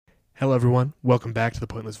Hello, everyone. Welcome back to the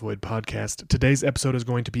Pointless Void podcast. Today's episode is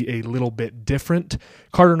going to be a little bit different.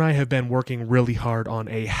 Carter and I have been working really hard on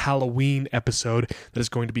a Halloween episode that is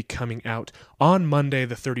going to be coming out on Monday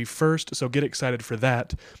the 31st, so get excited for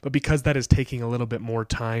that. But because that is taking a little bit more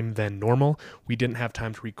time than normal, we didn't have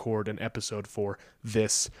time to record an episode for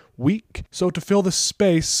this week. So to fill the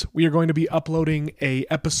space, we are going to be uploading a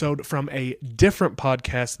episode from a different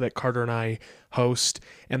podcast that Carter and I host,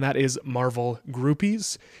 and that is Marvel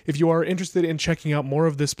Groupies. If you are interested in checking out more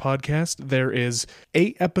of this podcast, there is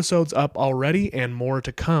 8 episodes up already and more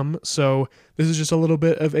to come, so this is just a little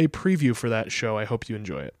bit of a preview for that show. I hope you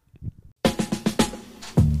enjoy it.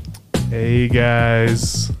 Hey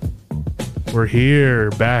guys, we're here,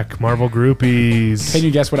 back, Marvel Groupies. Can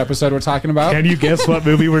you guess what episode we're talking about? Can you guess what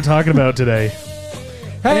movie we're talking about today?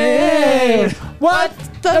 Hey, what's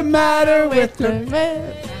the matter with the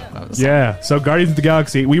man? Yeah, so Guardians of the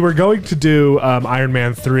Galaxy. We were going to do Iron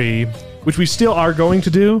Man 3, which we still are going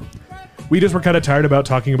to do. We just were kind of tired about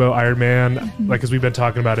talking about Iron Man, because we've been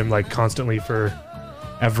talking about him constantly for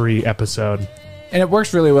every episode. And it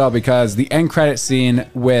works really well because the end credit scene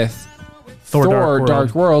with Thor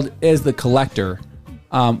Dark World is the Collector,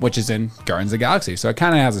 which is in Guardians of the Galaxy. So it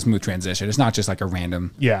kind of has a smooth transition. It's not just like a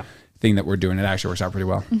random thing that we're doing. It actually works out pretty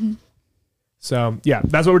well. Mm-hmm. So, yeah,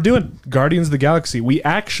 that's what we're doing. Guardians of the Galaxy. We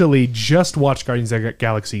actually just watched Guardians of the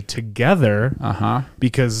Galaxy together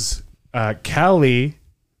because Callie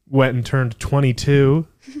went and turned 22.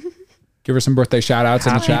 Give her some birthday shout-outs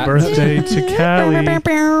in the chat. Happy birthday to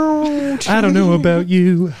Callie. I don't know about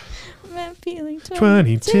you. I'm feeling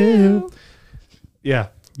 22. Yeah.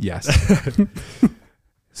 Yes.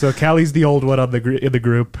 So Callie's the old one on in the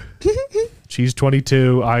group. She's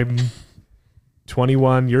 22. I'm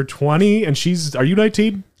 21. You're 20, and are you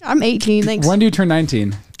 19? I'm 18. Thanks. When do you turn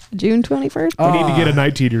 19? June 21st. We need to get a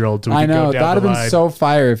 19-year-old. So we I can know. go down That'd the have been line. so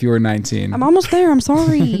fire if you were 19. I'm almost there. I'm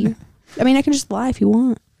sorry. I mean, I can just lie if you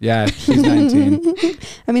want. Yeah, she's 19.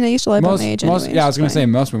 I mean, I used to lie about my age anyways. Yeah, I was going to say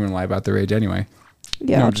most women lie about their age anyway.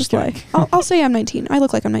 Yeah, No, I'll just just lie. I'll say I'm 19. I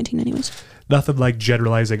look like I'm 19 anyways. Nothing like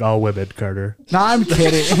generalizing all women, Carter. No, I'm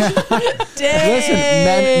kidding. Listen,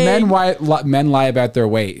 men lie about their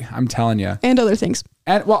weight. I'm telling you. And other things.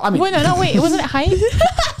 And well, I mean, Wait, no, wait. Wasn't it height?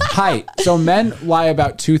 height. So men lie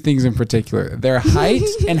about 2 things in particular: their height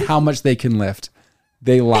and how much they can lift.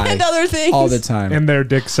 They lie And other things. all the time. And their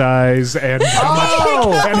dick size and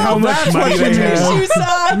how much money they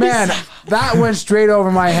have. Man, that went straight over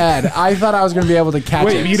my head. I thought I was going to be able to catch it.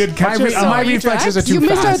 Wait, you didn't catch it? My reflexes are too You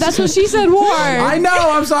missed out. fast. That's what she said. War. I know.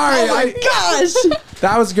 I'm sorry. Oh my gosh.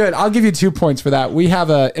 That was good. I'll give you 2 points for that. We have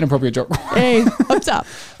an inappropriate joke. Hey, up top.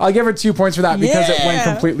 I'll give her 2 points for that because it went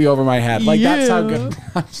completely over my head. Like, that's how good.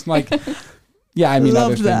 I'm just like, yeah, I mean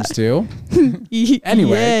Love other that. things too.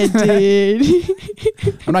 Anyway. Yeah, dude.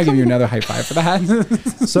 I'm not giving you another high five for that.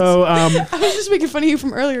 So, I was just making fun of you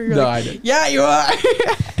from earlier. You're No, like, I didn't. Yeah, you are.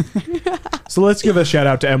 so let's give a shout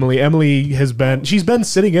out to Emily. Emily she's been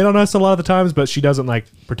sitting in on us a lot of the times, but she doesn't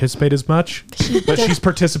participate as much. But she's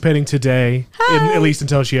participating today, at least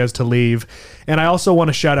until she has to leave. And I also want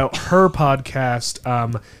to shout out her podcast,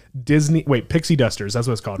 Pixie Dusters. That's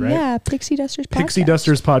what it's called, right? Yeah, Pixie Dusters podcast. Pixie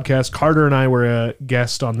Dusters podcast. Carter and I were a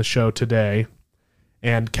guest on the show today,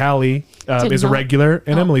 and Callie is a regular,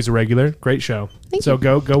 and Emily's a regular. Great show. Thank so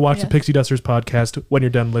you. go watch the Pixie Dusters podcast when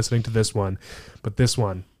you're done listening to this one. But this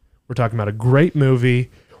one, we're talking about a great movie.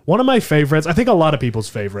 One of my favorites. I think a lot of people's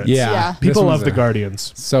favorites. Yeah. People love the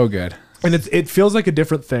Guardians. So good. And it feels like a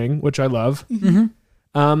different thing, which I love. Mm-hmm.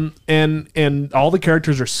 And all the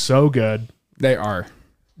characters are so good. They are.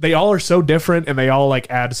 They all are so different, and they all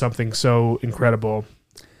add something so incredible.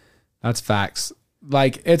 That's facts.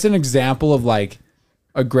 It's an example of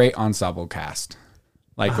a great ensemble cast.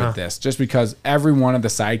 With this, just because every one of the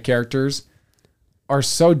side characters are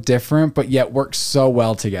so different, but yet work so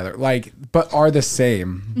well together. But are the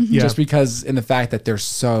same. Mm-hmm. Just because in the fact that they're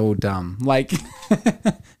so dumb.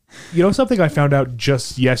 You know something I found out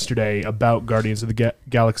just yesterday about Guardians of the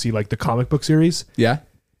Galaxy, the comic book series? Yeah.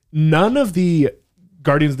 None of the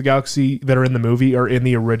Guardians of the Galaxy that are in the movie are in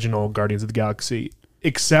the original Guardians of the Galaxy,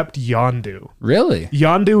 except Yondu. Really?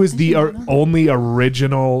 Yondu is the only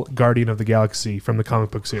original Guardian of the Galaxy from the comic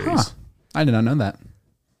book series. Huh. I did not know that.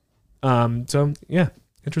 So, yeah,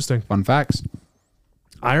 interesting. Fun facts.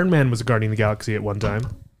 Iron Man was a Guardian of the Galaxy at one time.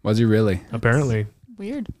 Was he really? Apparently.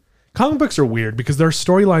 Weird. Comic books are weird because their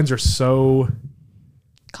storylines are so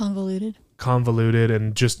convoluted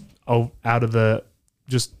and just out of the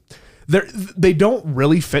they don't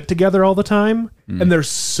really fit together all the time, and there's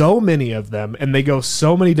so many of them, and they go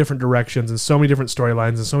so many different directions and so many different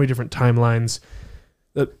storylines and so many different timelines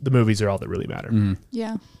that the movies are all that really matter.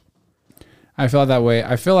 Yeah. I felt that way.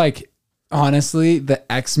 I feel like, honestly,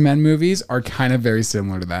 the X-Men movies are kind of very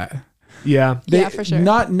similar to that. Yeah. Yeah, for sure.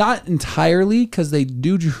 Not entirely, because they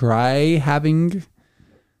do try having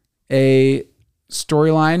a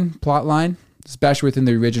storyline, plot line, especially within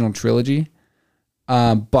the original trilogy.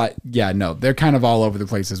 But yeah, no, they're kind of all over the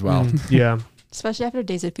place as well. Yeah. Especially after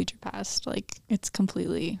Days of Future Past. Like, it's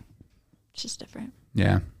just different.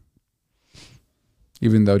 Yeah.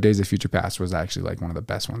 Even though Days of Future Past was actually like one of the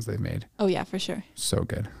best ones they've made. Oh, yeah, for sure. So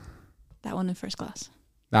good. That one in First Class.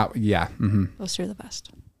 Yeah. Mm-hmm. Those two are the best.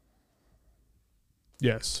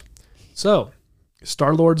 Yes. So,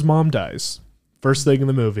 Star-Lord's mom dies. First thing in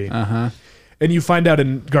the movie. Uh-huh. And you find out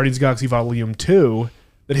in Guardians of the Galaxy Volume 2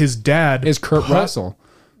 that his dad... Is Kurt Russell.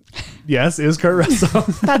 Yes, is Kurt Russell.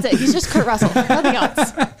 That's it. He's just Kurt Russell. Nothing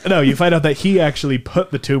else. No, you find out that he actually put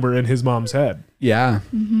the tumor in his mom's head. Yeah.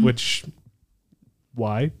 Mm-hmm. Which...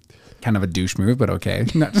 Why? Kind of a douche move, but okay.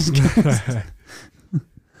 No, just kidding.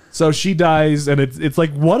 So she dies, and it's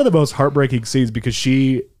like one of the most heartbreaking scenes because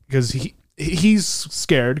he's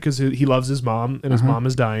scared because he loves his mom, and his mom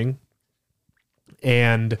is dying.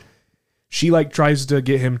 And she like tries to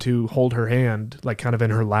get him to hold her hand, like kind of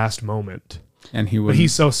in her last moment. And but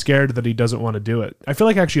he's so scared that he doesn't want to do it. I feel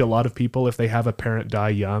like actually a lot of people, if they have a parent die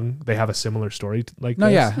young, they have a similar story like No,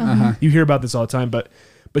 this. yeah. Uh-huh. You hear about this all the time, but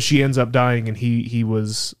she ends up dying, and he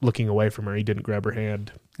was looking away from her. He didn't grab her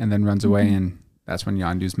hand. And then runs away, and that's when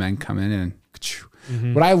Yondu's men come in.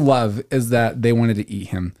 And what I love is that they wanted to eat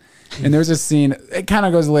him. And there's a scene, it kind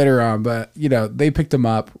of goes later on, but they picked him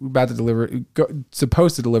up,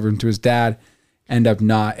 supposed to deliver him to his dad, end up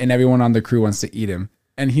not, and everyone on the crew wants to eat him.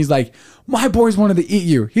 And he's like, my boys wanted to eat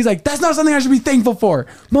you. He's like, that's not something I should be thankful for.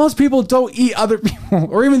 Most people don't eat other people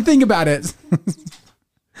or even think about it.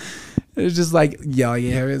 It's just like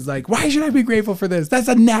yelling at him. It's like, why should I be grateful for this? That's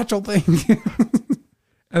a natural thing.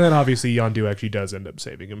 And then obviously Yondu actually does end up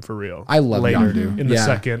saving him for real. I love Yondu. in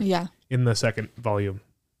the second volume,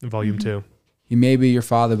 in volume 2. He may be your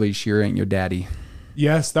father, but he sure ain't your daddy.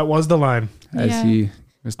 Yes, that was the line. As he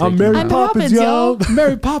was taking I'm Mary Poppins, y'all.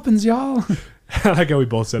 Mary Poppins, y'all. I like how we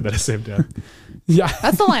both said that at the same time. Yeah.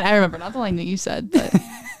 That's the line I remember, not the line that you said, but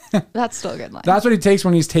that's still a good line. That's what he takes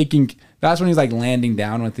when he's taking, that's when he's like landing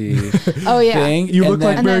down with the thing. You look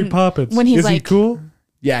like Mary Poppins. When he's Is he like, cool?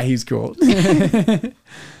 Yeah, he's cool.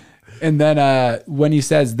 And then when he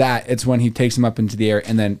says that, it's when he takes him up into the air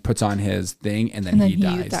and then puts on his thing, and then he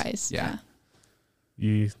dies. Yeah.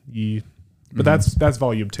 But that's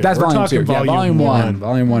volume 2. That's We're volume talking 2. Volume 1.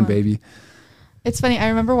 Volume 1, baby. It's funny. I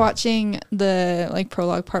remember watching the like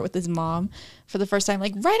prologue part with his mom for the first time,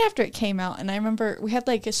 like right after it came out. And I remember we had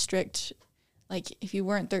like a strict, like if you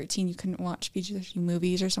weren't 13, you couldn't watch PG-13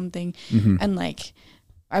 movies or something. And like,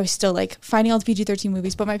 I was still like finding all the PG-13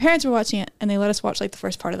 movies, but my parents were watching it and they let us watch like the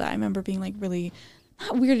first part of that. I remember being like really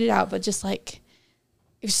not weirded out, but just like,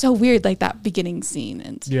 it was so weird, like that beginning scene.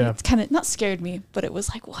 And it's kind of not scared me, but it was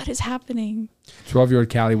like, what is happening?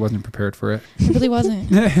 12-year-old Callie wasn't prepared for it. It really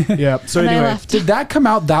wasn't. Yeah. So and anyway, I left. Did that come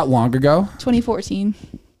out that long ago? 2014.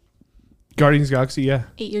 Guardians of the Galaxy, yeah.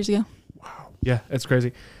 8 years ago. Wow. Yeah, it's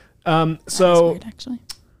crazy. That's weird, actually.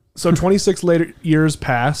 So 26 later years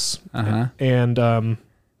pass, and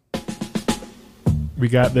we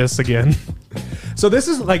got this again. So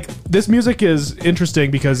this music is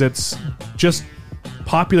interesting because it's just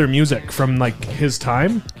popular music from like his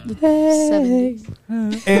time. The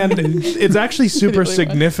 70s. And it's actually super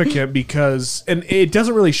significant because, and it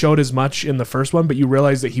doesn't really show it as much in the first one, but you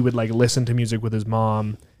realize that he would like listen to music with his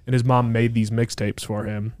mom, and his mom made these mixtapes for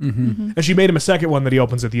him. And she made him a second one that he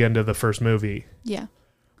opens at the end of the first movie. Yeah.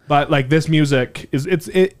 But like this music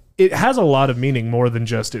it has a lot of meaning more than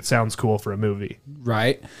just it sounds cool for a movie.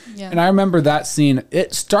 Right. Yeah. And I remember that scene.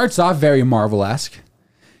 It starts off very Marvel-esque.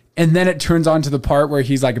 And then it turns on to the part where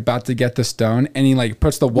he's like about to get the stone, and he like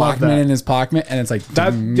puts the Walkman in his pocket, and it's like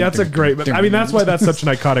that's a great. I mean, that's why that's such an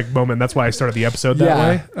iconic moment. That's why I started the episode that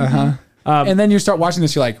way. And then you start watching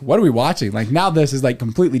this, you're like, what are we watching? Like now this is like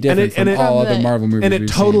completely different from all other Marvel movies. And it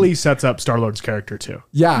totally sets up Star-Lord's character too.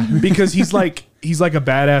 Yeah. Because he's like a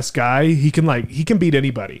badass guy. He can beat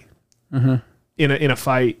anybody in a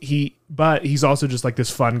fight. But he's also just like this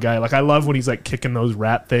fun guy. Like I love when he's like kicking those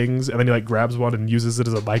rat things, and then he like grabs one and uses it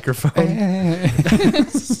as a microphone.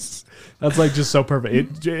 That's like just so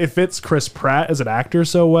perfect. It fits Chris Pratt as an actor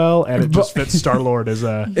so well, and it just fits Star-Lord as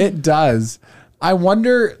a. It does. I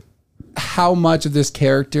wonder how much of this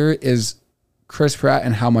character is Chris Pratt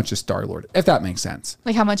and how much is Star-Lord, if that makes sense.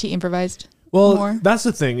 Like how much he improvised. Well, more. That's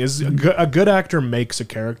the thing is a good actor makes a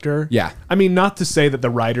character. Yeah. I mean, not to say that the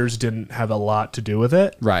writers didn't have a lot to do with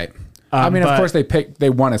it. Right. I mean, of course they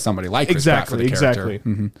wanted somebody like Chris Pratt for the character.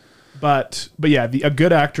 Exactly. But yeah, a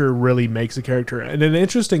good actor really makes a character. And an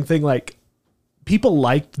interesting thing, like, people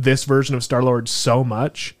liked this version of Star-Lord so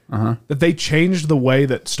much that they changed the way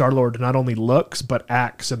that Star-Lord not only looks but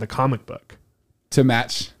acts in the comic book To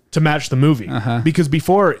match the movie. Because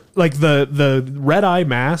before, like, the red eye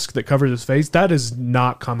mask that covers his face, that is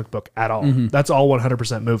not comic book at all. That's all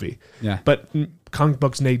 100% movie. Yeah. But comic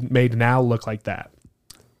books made now look like that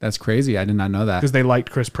That's crazy. I did not know that. because they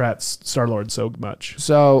liked Chris Pratt's Star-Lord so much.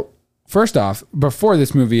 So, first off, before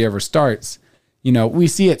this movie ever starts, you know, we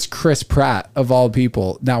see it's Chris Pratt of all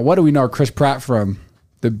people. Now, what do we know Chris Pratt from?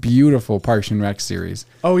 The beautiful Parks and Rec series.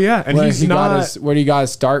 Oh yeah, and Where he's not. Where do you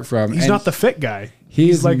guys start from? He's not the fit guy.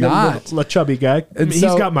 He's like not. a chubby guy. And He's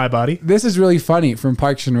so- got my body. This is really funny from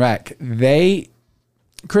Parks and Rec.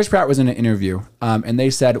 Chris Pratt was in an interview, and they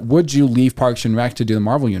said, "Would you leave Parks and Rec to do the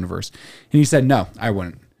Marvel universe?" And he said, "No, I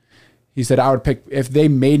wouldn't." He said, "I would pick if they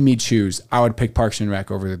made me choose. I would pick Parks and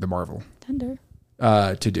Rec over the Marvel Tender.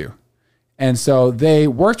 to do." And so they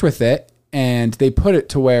worked with it, and they put it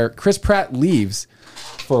to where Chris Pratt leaves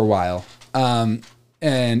for a while,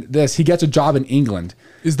 and he gets a job in England.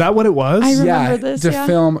 Is that what it was? I remember this, to yeah.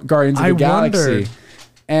 film Guardians of the I Galaxy. wondered.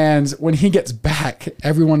 And when he gets back,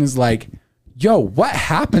 everyone is like, "Yo, what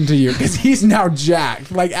happened to you?" Because he's now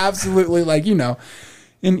jacked, like absolutely, like, you know.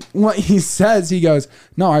 And what he says, he goes,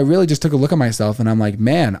 "No, I really just took a look at myself, and I'm like,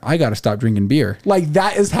 man, I got to stop drinking beer." Like,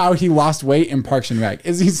 that is how he lost weight in Parks and Rec.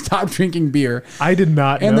 Is he stopped drinking beer? I did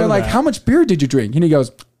not. And know they're like, that. "How much beer did you drink?" And he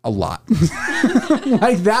goes, "A lot."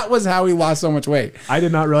 Like, that was how he lost so much weight. I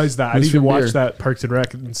did not realize that. I It's need to from watch beer. that Parks and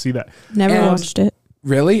Rec and see that. Never And- watched it.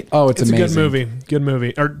 Really? Oh, it's amazing. A good movie. Good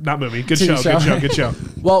movie. Or not movie. Good TV show. show. Good show. Good show.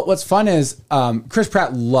 Well, what's fun is Chris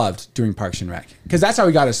Pratt loved doing Parks and Rec because that's how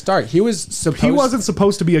he got his start. He wasn't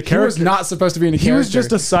supposed to be a He character. was not supposed to be in a He character. was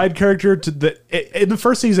just a side character in the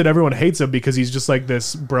first season. Everyone hates him because he's just like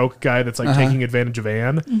this broke guy that's like taking advantage of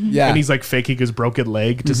Anne. Yeah. And he's like faking his broken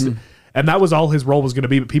leg and that was all his role was going to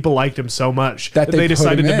be. But people liked him so much That that they they put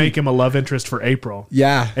decided him to in. make him a love interest for April.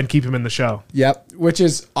 Yeah. And keep him in the show. Yep. Which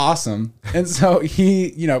is awesome. And so he,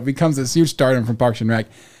 becomes this huge stardom from Parks and Rec,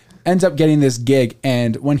 ends up getting this gig.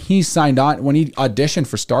 And when he auditioned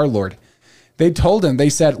for Star-Lord, they told him, they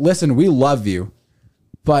said, "Listen, we love you,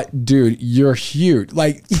 but dude, you're huge."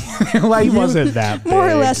 Like He wasn't that big. More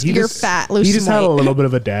or less, He you're just- fat, lose He just some had a weight. little bit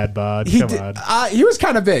of a dad bod. he Come did- on. he was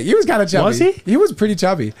kind of big. He was kind of chubby. Was he? He was pretty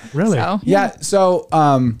chubby. Really? So, Yeah. So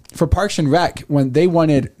for Parks and Rec, when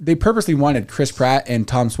they purposely wanted Chris Pratt and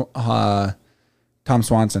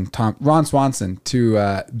Ron Swanson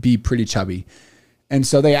to be pretty chubby. And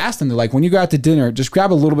so they asked him, they're like, "When you go out to dinner, just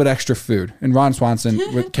grab a little bit extra food." And Ron Swanson,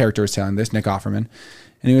 with character, was telling this, Nick Offerman.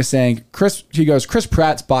 And he was saying, Chris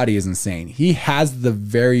Pratt's body is insane. He has the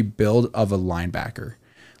very build of a linebacker.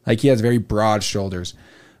 Like, he has very broad shoulders.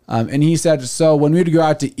 And he said, so when we would go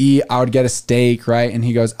out to eat, I would get a steak, right? And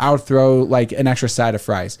he goes, I would throw like an extra side of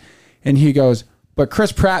fries. And he goes, but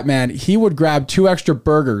Chris Pratt, man, he would grab 2 extra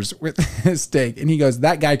burgers with his steak. And he goes,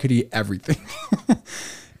 that guy could eat everything.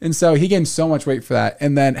 And so he gained so much weight for that.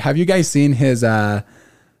 And then have you guys seen his snack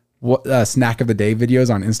of the day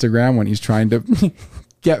videos on Instagram when he's trying to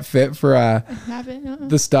get fit for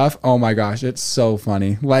the stuff? Oh my gosh, it's so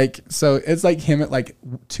funny. Like, so it's like him at like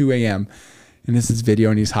 2 a.m. and this is video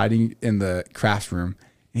and he's hiding in the crafts room.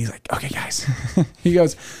 And he's like, "Okay, guys." He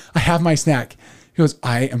goes, "I have my snack." He goes,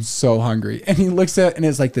 "I am so hungry." And he looks at it and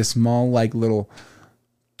it's like this small, like little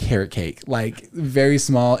carrot cake, like very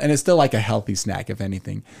small. And it's still like a healthy snack, if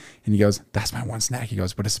anything. And he goes, "That's my one snack." He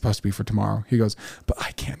goes, "But it's supposed to be for tomorrow." He goes, "But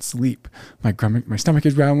I can't sleep. My stomach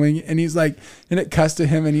is growling." And he's like, and it cuts to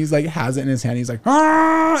him and he's like, has it in his hand. He's like,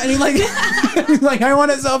 "Ah!" And he like, he's like, "I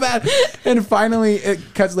want it so bad." And finally it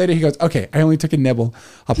cuts later. He goes, "Okay, I only took a nibble.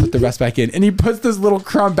 I'll put the rest back in." And he puts this little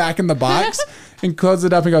crumb back in the box and closes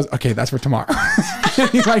it up and goes, "Okay, that's for tomorrow." And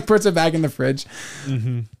he like puts it back in the fridge.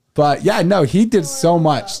 Mm-hmm. But yeah, no, he did so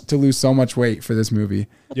much to lose so much weight for this movie.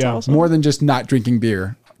 Yeah. awesome. More than just not drinking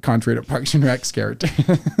beer, contrary to Parks and Rec's character.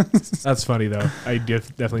 That's funny though. I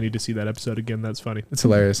definitely need to see that episode again. That's funny. It's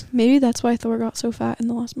hilarious. Maybe that's why Thor got so fat in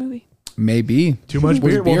the last movie. Maybe. Too much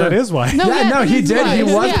Was beer. Well, that is why. No, Yeah, no, he that's did. why. He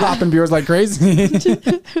was Yeah. popping beers like crazy.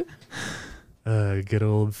 Good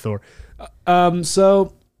old Thor.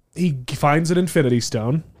 So he finds an Infinity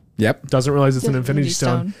Stone. Yep. Doesn't realize it's an Infinity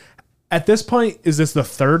Stone. At this point, is this the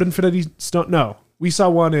third Infinity Stone? No, we saw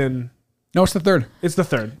one in. No, it's the third. It's the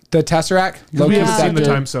third. The Tesseract, 'Cause Loki we haven't seen the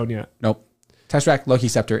Scepter. Time Stone yet. Nope. Tesseract, Loki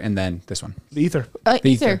Scepter, and then this one. The Ether. The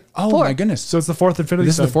Ether. Oh 4. my goodness. So it's the fourth Infinity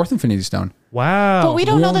This Stone. is the fourth Infinity Stone. Wow. But we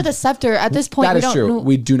don't know that the scepter at this point. That we is don't true. know-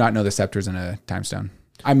 We do not know the scepter's in a time stone.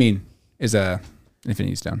 I mean, is a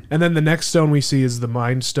Infinity Stone. And then the next stone we see is the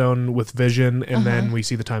Mind Stone with Vision, and then we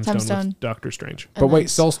see the Time Stone with Doctor Strange. But wait,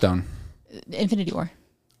 Soul Stone. Infinity War.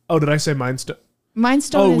 Oh, did I say Mind Stone? Mind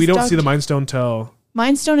Stone. Oh, we don't see the Mind Stone till...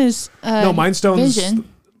 Mind Stone is no, Mind Stone's... Vision.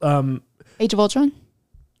 Age of Ultron?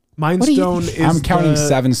 Mind Stone is... I'm counting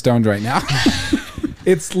 7 stones right now.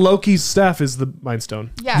 It's Loki's staff is the Mind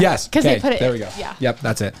Stone. Yeah. Yes. Because Okay, they put it... there we go. Yeah. Yep,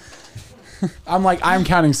 that's it. I'm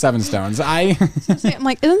counting 7 stones. I'm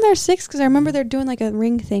like, isn't there 6? Because I remember they're doing like a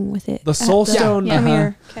ring thing with it. The Soul Stone...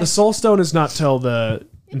 premiere. Okay. The Soul Stone is not till the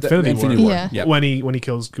Infinity War. Yeah. Yep. When he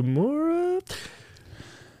kills Gamora.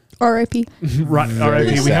 R.I.P. Right,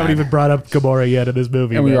 R.I.P. We sad. haven't even brought up Gamora yet in this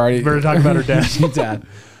movie. And we but already- we're talking about her death. Dad.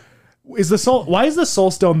 Why is the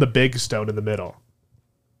Soul Stone the big stone in the middle?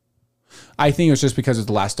 I think it was just because it's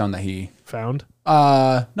the last stone that he... Found?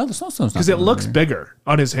 No, the Soul Stone's not. Because it looks bigger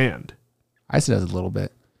on his hand. I said it was a little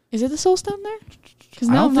bit. Is it the Soul Stone there? Because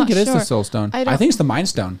I now don't I'm think not it is sure. the Soul Stone. I I don't- think it's the Mind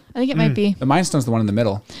Stone. I think it might be. The Mind Stone's the one in the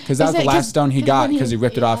middle. Because that Is was the it? last 'Cause- stone he 'cause got when he because he was-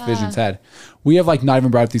 ripped it off yeah. Vision's head. We have like not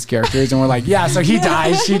even brought up these characters and we're like, yeah, so he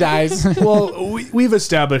dies, she dies. Well, we've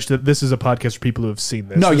established that this is a podcast for people who have seen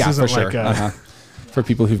this. No, This yeah, isn't for sure. like For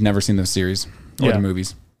people who've never seen the series or Yeah. the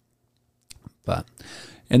movies. But,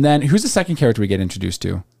 and then who's the second character we get introduced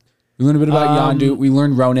to? We learn a bit about Yondu. We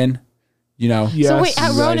learn Ronin. You know, yes. So wait,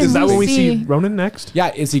 at Ronin, is that when we see see Ronin next?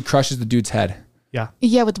 yeah, is he crushes the dude's head? Yeah.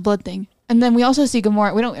 Yeah, with the blood thing. And then we also see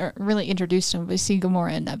Gamora. We don't really introduce him, but we see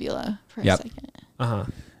Gamora and Nebula for Yep. a second. Uh-huh.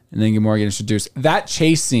 And then Gamora gets introduced. That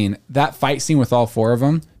chase scene, that fight scene with all 4 of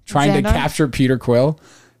them, trying to Xandar? capture Peter Quill,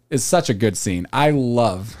 is such a good scene. I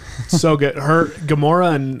love. So good.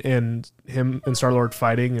 Gamora and him and Star-Lord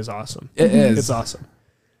fighting is awesome. It is. It's awesome. 'Cause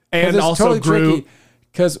And it's also totally Groot, tricky.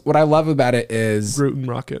 Because what I love about it is Groot and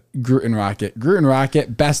Rocket. Groot and Rocket. Groot and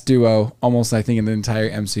Rocket, best duo, almost I think in the entire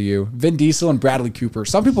MCU. Vin Diesel and Bradley Cooper.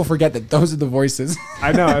 Some people forget that those are the voices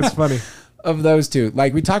I know, it's funny. of those two.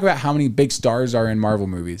 Like we talk about how many big stars are in Marvel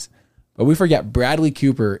movies, but we forget Bradley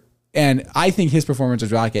Cooper, and I think his performance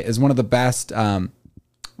as Rocket is one of the best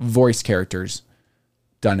voice characters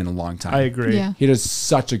done in a long time. I agree. Yeah. He does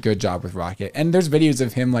such a good job with Rocket, and there's videos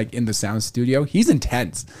of him like in the sound studio. He's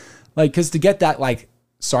intense, like because to get that like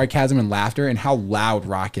sarcasm and laughter and how loud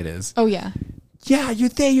Rocket is. Oh, yeah. Yeah, you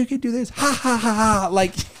think you can do this? Ha ha ha ha!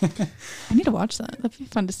 Like, I need to watch that. That'd be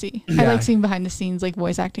fun to see. I Yeah. like seeing behind the scenes, like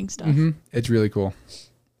voice acting stuff. it's really cool.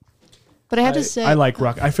 But I have to say, I like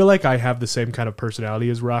Rocket. I feel like I have the same kind of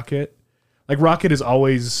personality as Rocket. Like Rocket is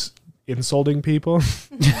always insulting people.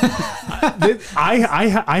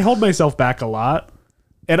 I hold myself back a lot,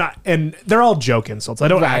 and they're all joke insults. I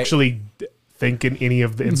don't Right. actually think in any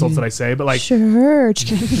of the insults that I say, but like Sure.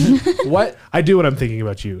 What? I do when I'm thinking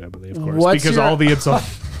about you, Emily, of course, What's because your- all the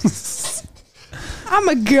insults. I'm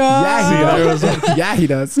a god. Yeah, he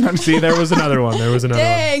does. See, there was another one. There was another one.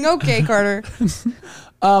 Dang. Okay, Carter.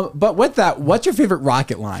 But with that, what's your favorite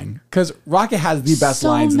Rocket line? Because Rocket has the best So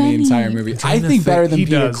lines in many. the entire movie. I Trying to think better than He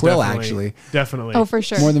Peter does, Quill, definitely. actually. Definitely. oh, for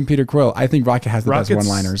sure. More than Peter Quill. I think Rocket has the best Rocket's-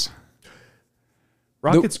 one-liners.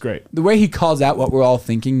 Rocket's great. The way he calls out what we're all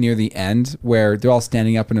thinking near the end, where they're all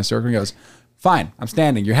standing up in a circle and goes, fine, I'm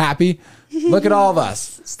standing. You're happy? Look at all of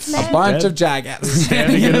us. A bunch of jackasses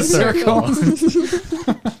Standing in a circle.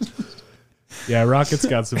 Yeah, Rocket's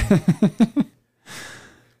got some.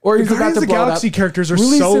 Or The he's about Guardians to of the blow it Galaxy up. characters are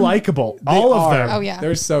Release so them. likable. They All of are. them. Oh, yeah.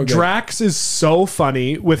 They're so good. Drax is so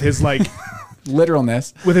funny with his like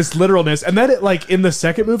Literalness. with his literalness, and then it like in the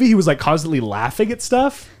second movie he was like constantly laughing at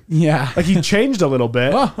stuff. Yeah. Like he changed a little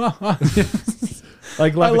bit.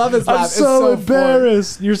 Like laughing. love his laugh. I'm It's so so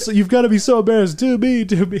embarrassed. You've got to be so embarrassed. To me.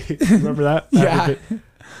 Remember that? Yeah.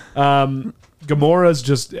 Gamora's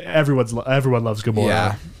just everyone loves Gamora.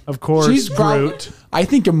 Yeah. Of course. She's probably, Groot. I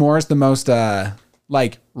think Gamora's the most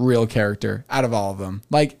like real character out of all of them.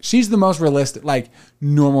 Like she's the most realistic, like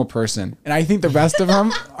normal person, and I think the rest of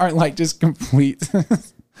them aren't like just complete.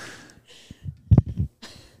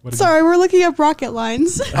 Sorry, we're looking up rocket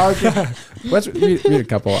lines. Okay, let's read a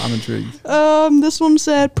couple. I'm intrigued. This one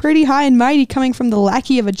said, "Pretty high and mighty, coming from the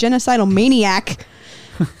lackey of a genocidal maniac."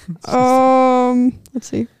 Let's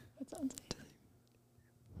see.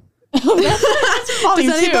 Does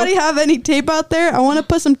anybody have any tape out there? I want to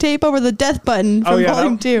put some tape over the death button from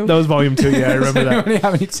Volume 2. That was Volume 2. Yeah, I remember that. Anybody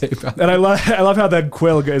have any tape out? And I love how then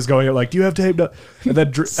Quill is going like, "Do you have tape?" And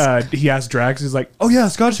then he asks Drax, he's like, "Oh yeah,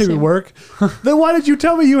 Scotch tape would work." Then why did you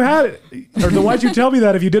tell me you had it? Or then why'd you tell me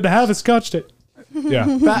that if you didn't have a Scotch tape? Yeah,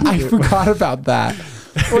 I forgot about that.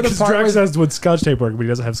 Or the Because part Drax where, says would Scotch tape work, but he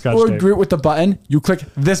doesn't have Scotch or tape. Groot with the button, you click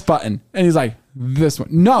this button. And he's like, this one.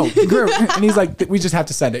 No, Groot. And he's like, we just have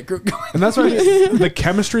to send it. Groot. And that's why the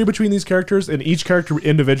chemistry between these characters and each character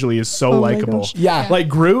individually is so my likable. gosh. Yeah. Like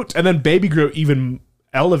Groot, and then Baby Groot even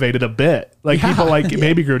elevated a bit. Like people like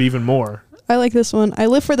Baby Groot even more. I like this one. I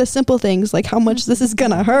live for the simple things, like how much this is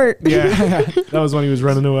gonna hurt. Yeah. That was when he was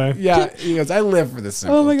running away. Yeah. He goes, I live for this.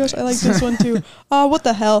 Simple Oh my gosh, I like this one too. Oh, what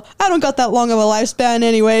the hell? I don't got that long of a lifespan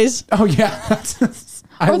anyways. Oh yeah.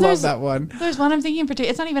 I Or love there's- that one. There's one I'm thinking in particular.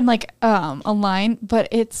 It's not even like a line, but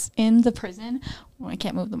it's in the prison. Oh, I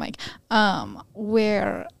can't move the mic.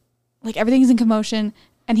 Where like everything's in commotion,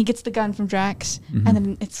 and he gets the gun from Drax, and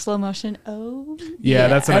then it's slow motion. Oh, Yeah,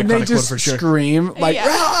 that's an And they iconic one just for sure. scream like, Yeah.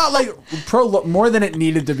 "Ah!" Like more than it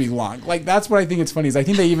needed to be long. Like that's what I think it's funny is I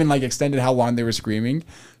think they even like extended how long they were screaming,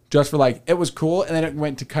 just for like it was cool, and then it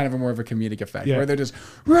went to kind of a more of a comedic effect Yeah. where they're just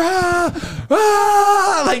rah,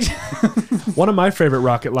 ah, like One of my favorite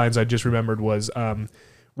Rocket lines I just remembered was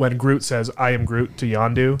when Groot says, I am Groot to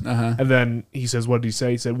Yondu. And then he says, what did he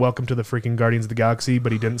say? He said, welcome to the freaking Guardians of the Galaxy,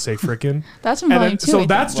 but he didn't say frickin'. that's from And volume then, 2. so I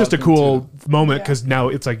that's think. just a Welcome cool moment because now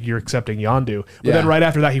it's like you're accepting Yondu. But Yeah. then right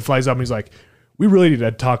after that, he flies up and he's like, we really need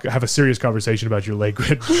to have a serious conversation about your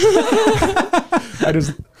language.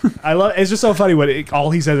 I love, it's just so funny when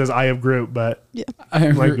all he says is, I am Groot, but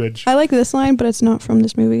language. I like this line, but it's not from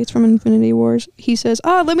this movie. It's from Infinity Wars. He says,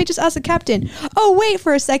 let me just ask the captain. Oh, wait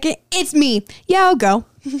for a second. It's me. Yeah, I'll go.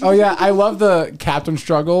 Oh yeah, I love the captain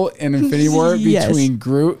struggle in Infinity War Yes. between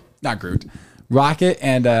Rocket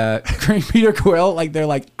and Peter Quill. Like they're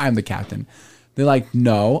like, I'm the captain. They're like,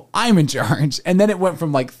 no, I'm in charge. And then it went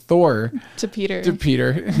from like Thor to Peter. to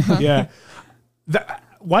Peter. Yeah.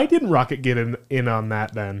 Why didn't Rocket get in on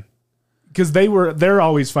that then? Because they're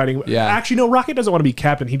always fighting. Yeah. Actually, no, Rocket doesn't want to be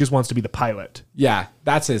captain. He just wants to be the pilot. Yeah,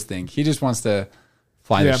 that's his thing. He just wants to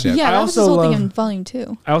fly Yeah. the ship. Yeah, I that was his also whole thing love- in volume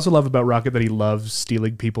 2. I also love about Rocket that he loves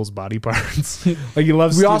stealing people's body parts. Like he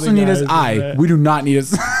loves. We also stealing need his eyes eye. and that. We do not need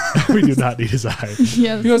his. We do not need his eye.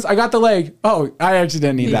 Yeah. He goes, I got the leg. Oh, I actually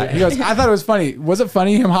didn't need that. He goes, I thought it was funny. Was it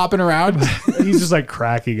funny him hopping around? He's just like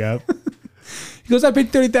cracking up. He goes, I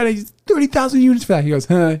paid 30,000 units for that. He goes,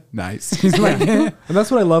 huh, nice. He's like, And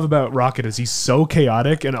that's what I love about Rocket is he's so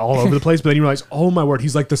chaotic and all over the place. But then you realize, oh my word,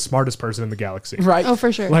 he's like the smartest person in the galaxy. right. Oh,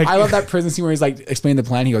 for sure. Like- I love that prison scene where he's like explaining the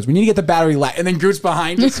plan. He goes, we need to get the battery light. And then Groot's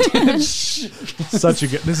behind us. Such a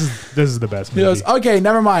good. This is the best He movie. goes, okay,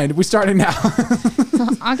 never mind. We started now.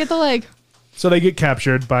 I'll get the leg. So they get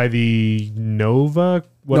captured by the Nova.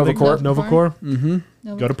 What do they call it? Nova Corps.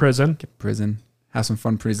 Mm-hmm. Go to prison. Prison. Have some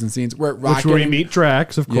fun prison scenes. Where Which Rocket where we meet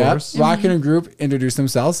Drax, of Yep. course. Rocket and Group introduce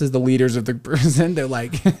themselves as the leaders of the prison. They're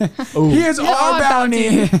like, here's our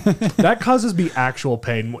bounty. That causes me actual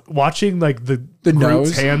pain watching like the The Groot's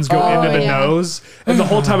nose? hands go Oh, into the yeah. nose, and the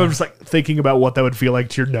whole time I'm just like thinking about what that would feel like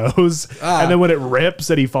to your nose, and then when it rips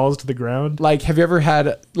and he falls to the ground. Like, have you ever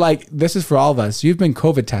had, like, this is for all of us. You've been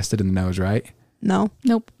COVID tested in the nose, right? No.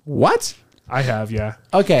 Nope. What? I have, yeah.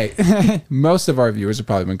 Okay. Most of our viewers have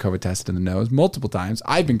probably been COVID tested in the nose multiple times.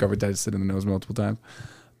 I've been COVID tested in the nose multiple times.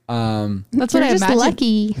 That's You're what I just imagine.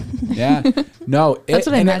 lucky. Yeah. No, That's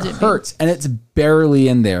what I and imagine it it hurts, and it's barely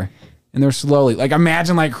in there. And they're slowly, like,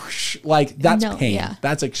 imagine, like that's No, pain. yeah.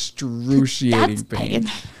 That's excruciating That's pain.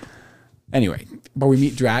 pain. Anyway, but we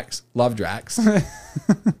meet Drax. Love Drax.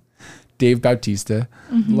 Dave Bautista.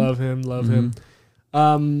 Love him.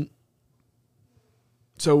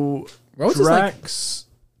 So What was his, like- Drax,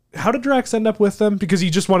 how did Drax end up with them? Because he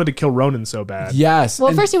just wanted to kill Ronan so bad. Yes. Well,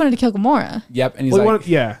 and- first he wanted to kill Gamora. Yep. And he's Well, he like, wanted-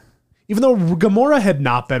 yeah. Even though Gamora had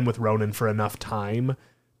not been with Ronan for enough time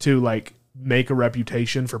to like make a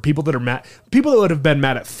reputation for people that are mad. People that would have been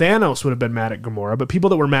mad at Thanos would have been mad at Gamora, but people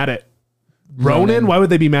that were mad at Ronan, why would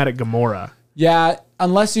they be mad at Gamora? yeah,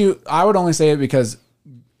 unless I would only say it because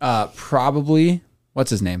probably, what's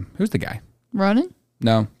his name? Who's the guy? Ronan?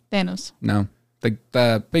 No. Thanos.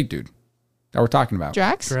 The big dude that we're talking about.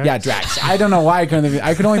 Drax? Yeah, Drax. I don't know why I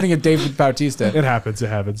could only think of David Bautista. It happens.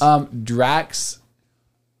 Drax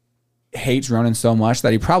hates Ronan so much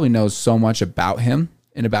that he probably knows so much about him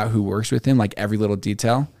and about who works with him, like every little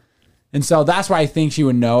detail. And so that's why I think she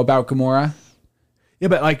would know about Gamora. Yeah,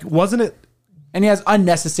 but like, wasn't it? And he has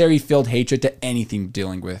unnecessary filled hatred to anything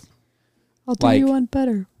dealing with. I'll do Like- you one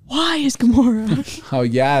better. Why is Gamora? Oh,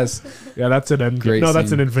 yes. Yeah, that's an Endgame. Great No, that's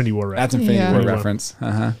scene. an Infinity War. That's Reference. Infinity Yeah. War reference.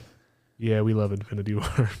 Uh-huh. Yeah, we love Infinity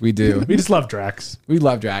War. We do. We just love Drax, We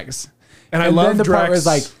love Drax. and I And love then the Drax. part where it's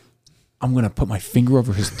like, I'm going to put my finger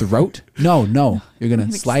over his throat. No, you're going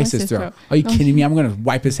to slice his throat. Are you kidding me? I'm going to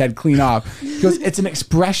wipe his head clean off. He goes, it's an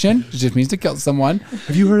expression. It just means to kill someone.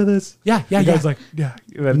 Have you heard of this? Yeah. The guy's like, yeah.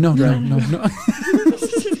 No.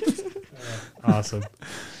 Awesome.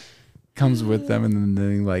 Comes with them, and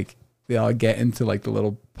then like they all get into like the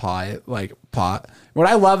little pot. What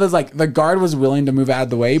I love is like the guard was willing to move out of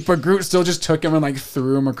the way, but Groot still just took him and like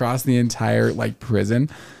threw him across the entire like prison.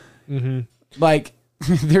 Mm-hmm. Like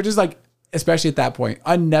they're just like, especially at that point,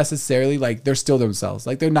 unnecessarily like they're still themselves.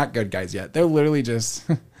 Like they're not good guys yet. They're literally just.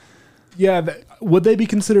 Yeah. Would they be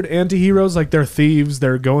considered anti-heroes? Like they're thieves.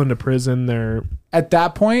 They're going to prison. They're At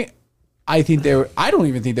that point, I think they were. I don't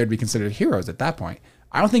even think they'd be considered heroes at that point.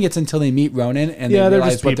 I don't think it's until they meet Ronan and they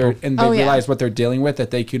realize what realize what they're dealing with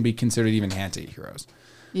that they can be considered even anti-heroes.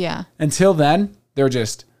 Yeah. Until then, they're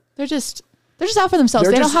just out for themselves.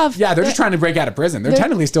 They don't have. Yeah, they're just trying to break out of prison. They're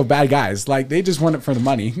technically still bad guys. Like they just want it for the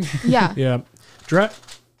money. Yeah. Yeah.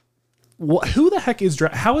 Who the heck is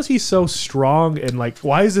Drax? How is he so strong and like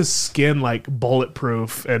why is his skin like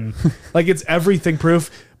bulletproof and like it's everything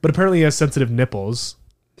proof? But apparently he has sensitive nipples.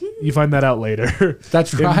 You find that out later.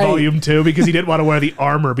 That's in right. Volume 2 because he didn't want to wear the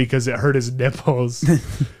armor because it hurt his nipples.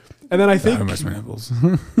 And then I think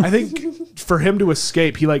I think for him to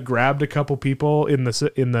escape, he like grabbed a couple people in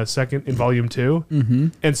Volume 2,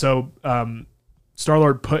 and so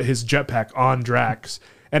Star-Lord put his jetpack on Drax,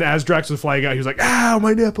 and as Drax was flying out, he was like, "Ow,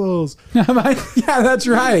 my nipples!" Yeah, that's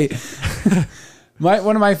right.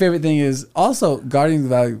 One of my favorite things is also Guardians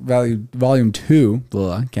of the Volume 2.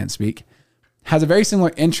 Can't speak. Has a very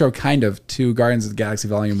similar intro, kind of, to Guardians of the Galaxy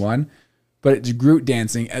Volume 1, but it's Groot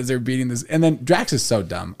dancing as they're beating this. And then Drax is so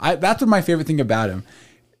dumb. That's what my favorite thing about him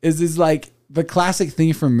is like the classic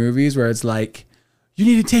thing from movies where it's like, you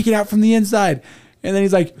need to take it out from the inside. And then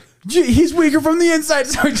he's like, he's weaker from the inside.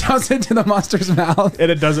 So he jumps into the monster's mouth.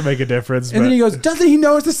 And it doesn't make a difference. And then he goes, doesn't he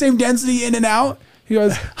know it's the same density in and out? He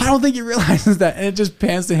goes, I don't think he realizes that. And it just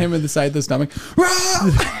pans to him in the side of the stomach.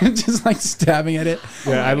 Just like stabbing at it.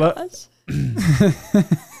 Yeah, I love.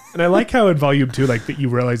 And I like how in Volume 2, like that you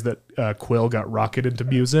realize that Quill got Rocket into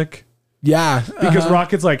music. Yeah. Because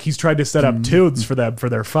Rocket's like, he's tried to set up tunes for them for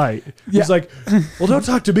their fight. Yeah. He's like, well, don't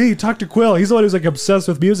talk to me, talk to Quill. He's the one who's like obsessed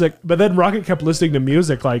with music. But then Rocket kept listening to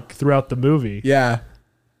music like throughout the movie. Yeah.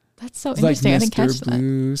 That's so It's interesting. like I didn't catch Mr.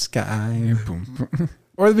 Blue Sky. Boom, boom.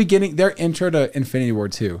 Or the beginning, their intro to Infinity War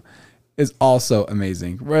 2 is also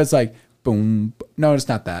amazing. Where it's like, boom. No, it's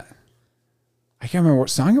not that. I can't remember what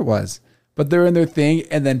song it was. But they're in their thing,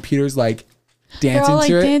 and then Peter's like dancing all, to like,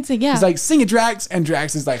 it. dancing, yeah. He's like, sing it, Drax. And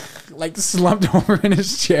Drax is like slumped over in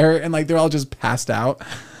his chair, and like they're all just passed out.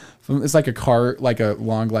 It's like a car, like a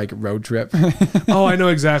long like road trip. Oh, I know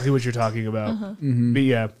exactly what you're talking about. But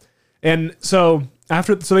yeah. And so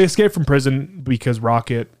they escape from prison because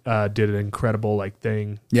Rocket did an incredible like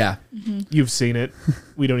thing. Yeah. You've seen it.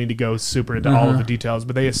 We don't need to go super into all of the details,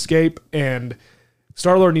 but they escape and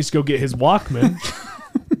Star-Lord needs to go get his Walkman,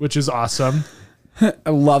 which is awesome. I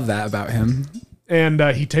love that about him. And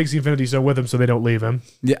he takes the Infinity Stone with him so they don't leave him.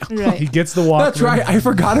 Yeah. Right. He gets the Walkman. That's right. I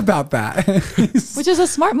forgot about that. Which is a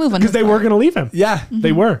smart move on Because they were going to leave him. Yeah.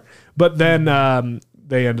 They were. But then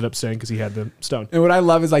they ended up staying because he had the stone. And what I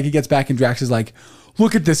love is like he gets back and Drax is like,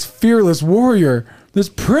 look at this fearless warrior, this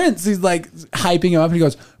prince. He's like hyping him up and he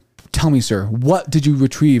goes, tell me, sir, what did you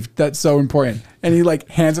retrieve that's so important? And he like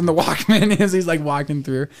hands him the Walkman as he's like walking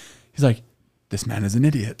through. He's like, this man is an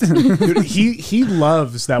idiot. Dude, he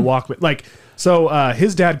loves that Walkman. Like, so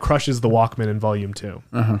his dad crushes the Walkman in Volume 2.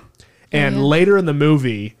 And later in the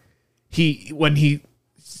movie, when he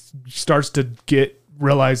starts to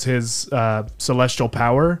realize his celestial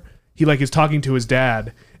power, he like is talking to his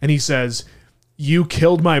dad and he says, you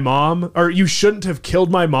killed my mom, or you shouldn't have killed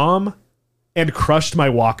my mom and crushed my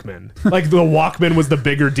Walkman. Like the Walkman was the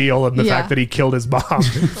bigger deal than the fact that he killed his mom.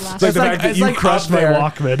 It's like the fact that you crushed my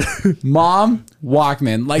Walkman. Mom,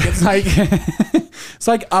 Walkman. Like it's like it's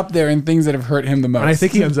like up there in things that have hurt him the most. And I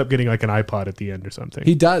think he ends up getting like an iPod at the end or something.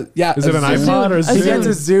 He does. Yeah. Is it an iPod or a Zune? He gets a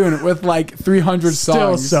Zune with like 300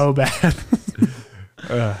 Still songs. so bad.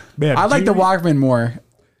 Man, I like the Walkman more.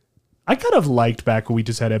 I kind of liked back when we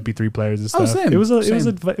just had MP3 players and stuff. Same. It was a Same.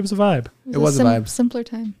 vibe. It was a vibe. Simpler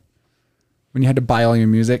time. When you had to buy all your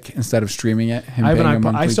music instead of streaming it. And I have an paying a iPod.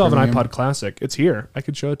 I monthly still have an premium. iPod Classic. It's here. I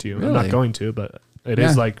could show it to you. I'm Really? not going to, but it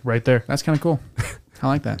is like right there. That's kind of cool. I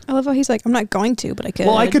like that. I love how he's like, I'm not going to, but I could.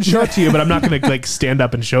 Well, I could show it to you, but I'm not going to like stand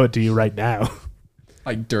up and show it to you right now.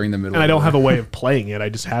 Like during the middle. And I don't have a way of playing it. I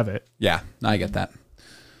just have it. Yeah, I get that.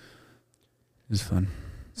 It's fun.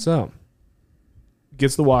 So,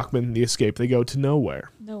 gets the Walkman, the escape. They go to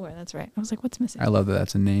nowhere. Nowhere. That's right. I was like, what's missing? I love that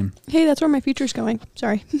that's a name. Hey, that's where my future's going.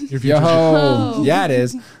 Sorry. Your future- Yo, Oh. yeah, it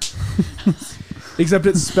is. Except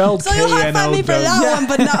it's spelled So you'll high five me for K-N-O-W. that one,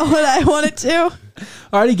 but not what I wanted to.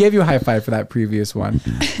 I already gave you a high five for that previous one.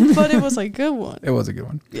 But it was a good one. It was a good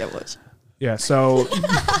one. Yeah, it was. Yeah, so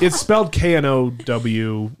it's spelled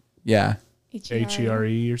K-N-O-W Yeah.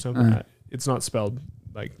 H-E-R-E or something. It's not spelled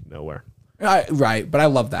like nowhere. Right, but I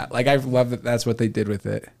love that. Like, I love that that's what they did with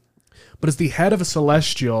it. But it's the head of a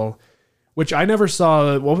celestial, which I never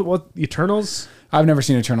saw. What the Eternals? I've never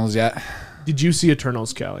seen Eternals yet. Did you see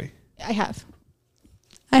Eternals, Callie? I have.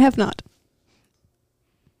 I have not.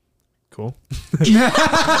 Cool. Sorry,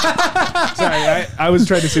 I was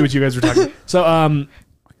trying to see what you guys were talking about. So,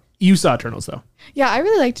 you saw Eternals, though. Yeah, I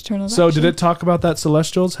really liked Eternals. So, actually. did it talk about that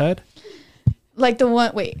celestial's head? Like the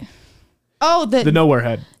one, wait. Oh, The nowhere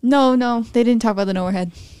head. No, they didn't talk about the nowhere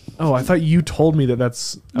head. Oh, I thought you told me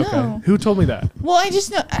that's... Okay. No. Who told me that? Well, I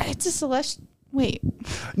just know it's a celestial. Wait.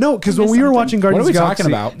 No, because I when missed we were something. watching Guardians What are we of the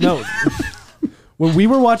talking Galaxy... about? No. When we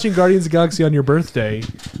were watching Guardians of the Galaxy on your birthday,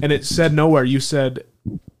 and it said nowhere, you said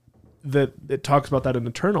that it talks about that in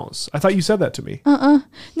Eternals. I thought you said that to me. No,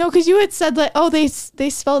 because you had said that. Oh, they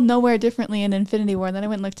spelled nowhere differently in Infinity War. And then I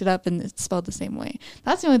went and looked it up, and it's spelled the same way.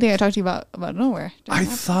 That's the only thing I talked to you about nowhere. I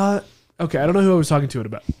thought... Okay, I don't know who I was talking to it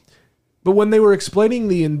about. But when they were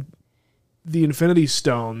explaining the Infinity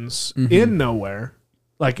Stones in Nowhere,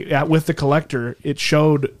 like with the Collector, it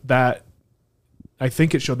showed that... I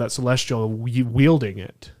think it showed that Celestial wielding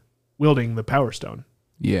the Power Stone.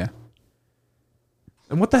 Yeah.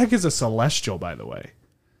 And what the heck is a Celestial, by the way?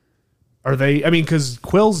 Are they... I mean, because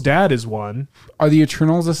Quill's dad is one. Are the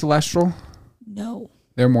Eternals a celestial? No.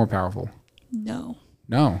 They're more powerful. No.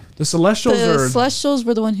 No. The Celestials The are... Celestials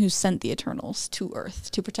were the one who sent the Eternals to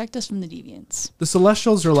Earth to protect us from the Deviants. The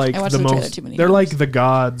Celestials are like I watched the the trailer most... too many They're times. like the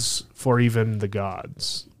gods for even the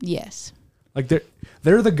gods. Yes. Like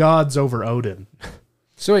they're the gods over Odin.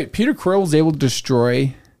 So wait, Peter Quill was able to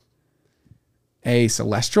destroy a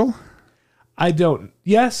celestial? I don't...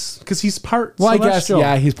 Yes, because he's part Well, Celestial.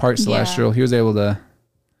 I guess, he's part celestial. He was able to...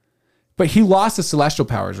 But he lost his celestial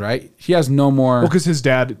powers, right? He has no more... Well, because his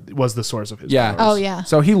dad was the source of his Yeah. powers. Oh, yeah.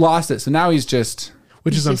 So he lost it. So now he's just...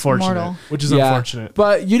 Which He's is just unfortunate. immortal. Which is Yeah. unfortunate.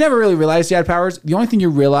 But you never really realized he had powers. The only thing you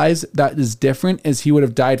realize that is different is he would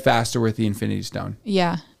have died faster with the Infinity Stone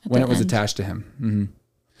Yeah. when it was attached to him. Mm-hmm.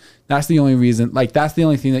 That's the only reason. Like, that's the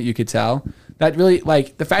only thing that you could tell. That really,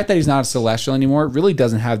 like, the fact that he's not a celestial anymore really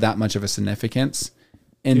doesn't have that much of a significance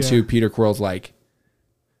into Yeah. Peter Quill's, like,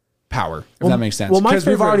 power, if Well, that makes sense. well, my Because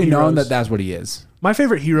we've favorite already known heroes- that that's what he is. My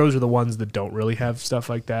favorite heroes are the ones that don't really have stuff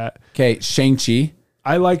like that. Okay, Shang-Chi.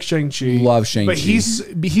 I like Shang-Chi. Love Shang-Chi.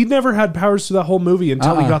 But he never had powers through that whole movie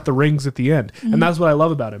until he got the rings at the end. And that's what I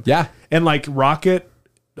love about him. Yeah. And like Rocket,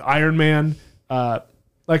 Iron Man,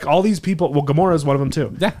 like all these people, well, Gamora is one of them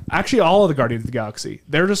too. Yeah. Actually, all of the Guardians of the Galaxy,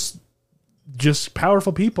 they're just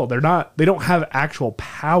powerful people. They don't have actual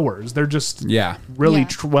powers. They're just really Yeah.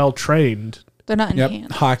 well trained. They're not Yep.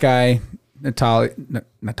 enhanced. Hawkeye, Natasha.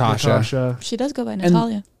 Natasha. She does go by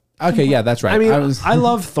Natalia. Okay, yeah, that's right. I mean, I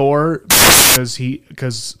love Thor because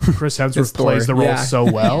Chris Hemsworth Thor, plays the role yeah. so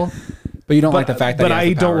well. but you don't like the fact that But he has I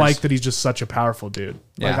the don't powers. like that he's just such a powerful dude.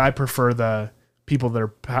 Like Yeah. I prefer the people that are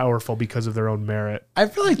powerful because of their own merit. I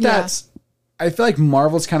feel like Yeah. I feel like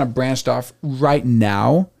Marvel's kind of branched off right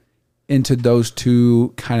now into those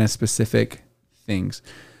two kind of specific things.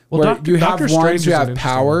 Well, Where Doctor- you have Doctor ones Strange who is an have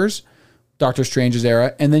interesting powers, Doctor Strange's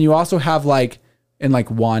era, and then you also have like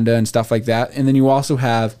Wanda and stuff like that, and then you also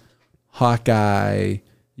have Hawkeye,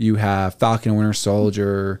 you have Falcon and Winter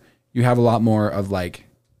Soldier, you have a lot more of like,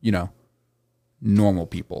 normal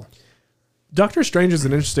people. Doctor Strange is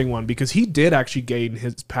an interesting one because he did actually gain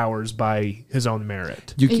his powers by his own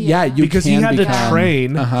merit. You Yeah. Because he can had to become-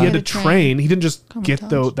 train. Uh-huh. He had to train. He didn't just Common get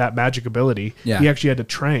knowledge. that magic ability. Yeah. He actually had to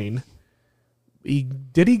train.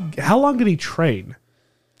 How long did he train?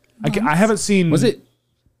 I haven't seen. Was it?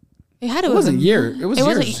 It had It to wasn't have been- years. It was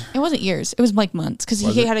years. It wasn't years. It was like months because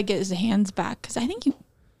he had to get his hands back. Because I think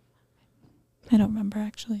I don't remember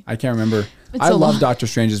actually. I can't remember. It's I so love long. Doctor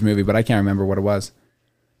Strange's movie, but I can't remember what it was.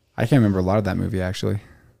 I can't remember a lot of that movie actually.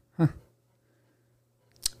 Huh.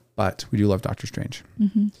 But we do love Doctor Strange.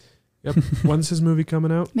 Yep. When's his movie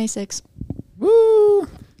coming out? May 6th. Woo!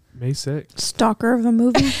 May 6th. Stalker of a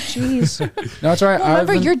movie. Jeez. No, it's all right. Well,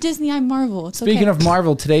 remember, you're Disney. I'm Marvel. It's Speaking okay. of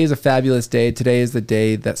Marvel, today is a fabulous day. Today is the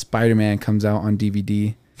day that Spider-Man comes out on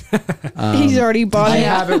DVD. He's already bought I it.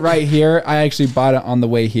 have it right here. I actually bought it on the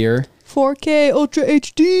way here. 4K Ultra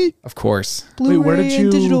HD. Of course. Blu-ray Wait, where did you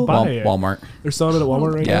and digital. buy it? Walmart. They're selling it at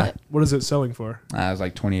Walmart right Yeah. now? What is it selling for? It was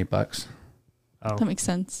like $28. Oh. That makes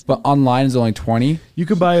sense. but online is only 20. You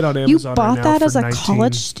can buy it on You Amazon. bought right now that for as a 19.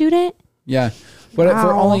 college student? Yeah, but Wow.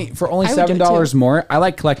 for only I would do it $7 too. more. I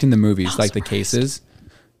like collecting the movies, like the cases.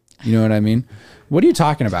 You know what I mean? What are you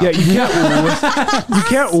talking about? Yeah, you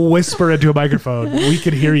can't whisper into a microphone. We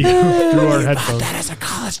can hear you through our headphones. That as a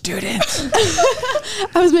college student.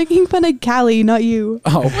 I was making fun of Callie, not you.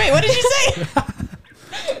 Oh, Wait, what did you say?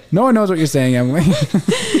 no one knows what you're saying, Emily.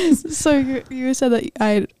 So you said that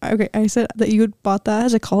I said that you had bought that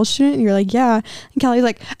as a college student, and you're like, yeah. And Callie's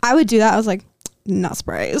like, I would do that. I was like, not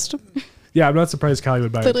surprised. Yeah, I'm not surprised Callie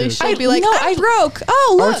would buy Literally, it too. she'd be like, No, I'm broke.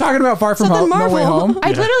 Oh, Are we look. talking about Far From Something Home? No Way Marvel. Home? I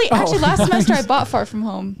literally, actually, last Oh. semester I bought Far From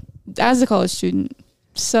Home as a college student.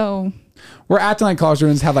 So We're acting like college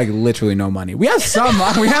students have like literally no money. We have some.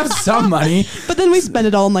 We have some money. But then we spend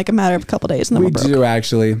it all in like a matter of a couple days, and then We we're broke. do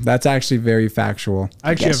actually. That's actually very factual.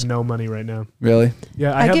 I actually Yes. have no money right now. Really?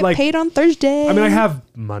 Yeah, I had get like. paid on Thursday. I mean, I have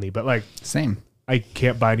money, but like, Same. I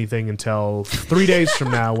can't buy anything until 3 days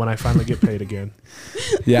from now when I finally get paid again.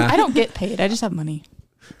 Yeah. I don't get paid. I just have money.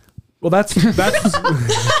 Well, that's.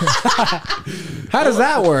 How does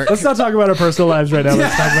that work? Let's not talk about our personal lives right now.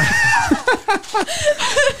 Let's talk about.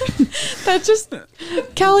 That just,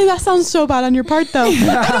 Callie, that sounds so bad on your part, though.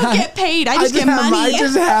 I don't get paid. I just get money. I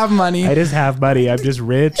just have money. I just have money. I'm just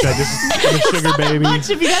rich. I'm a sugar baby. If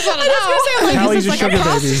you guys want to know. Like, Callie's is a this like sugar a baby.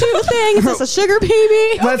 prostitute thing? Is this a sugar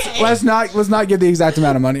baby? Let's not give the exact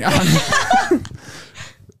amount of money.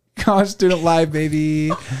 College student life,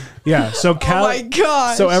 baby. Yeah. So Oh my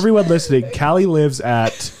gosh. So everyone listening, Callie lives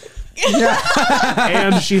at,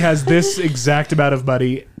 and she has this exact amount of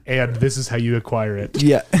money, and this is how you acquire it.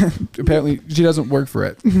 Yeah. Apparently, she doesn't work for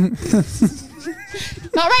it.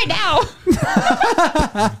 Not right now.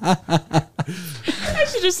 I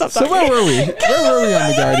should just stop So talking. where were we? Where were we on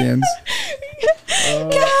the Guardians?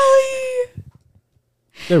 Callie.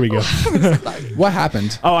 There we go. What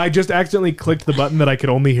happened? Oh, I just accidentally clicked the button that I could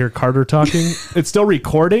only hear Carter talking. It's still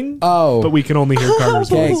recording, Oh. but we can only hear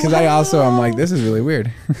Carter's Okay, voice. because I also am like, this is really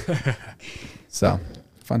weird. So,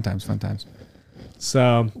 fun times.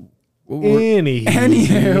 So, We're- anywho,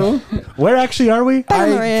 Anywho, where actually are we? I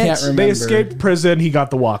Rich. can't remember. They escaped prison. He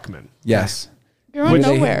got the Walkman. Yes. You're on They-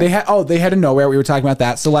 nowhere. They had to nowhere. We were talking about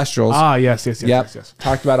that. Celestials. Ah, yes. Yep. Yes.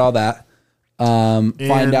 Talked about all that. Find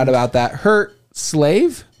And- out about that. Her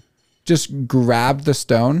slave just grabbed the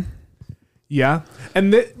stone. Yeah.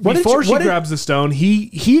 And What did before you- she what did- grabs the stone,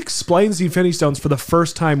 he explains the Infinity Stones for the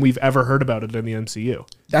first time we've ever heard about it in the MCU.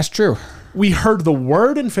 That's true. We heard the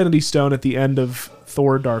word Infinity Stone at the end of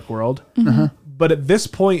Thor Dark World. But at this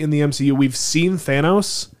point in the MCU, we've seen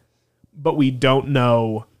Thanos, but we don't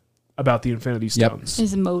know about the Infinity Yep. Stones.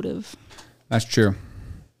 His motive. That's true.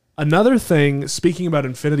 Another thing, speaking about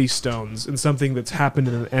Infinity Stones, and something that's happened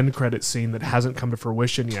in an end credit scene that hasn't come to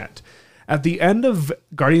fruition yet. At the end of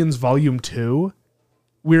Guardians Volume 2,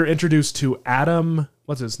 we're introduced to Adam,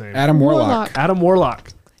 what's his name? Adam Warlock. Warlock. Adam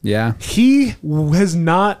Warlock. Yeah. He has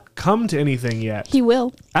not come to anything yet. He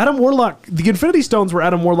will. Adam Warlock, the Infinity Stones were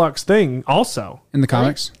Adam Warlock's thing also In the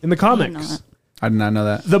comics? in the I didn't know comics. that. I did not know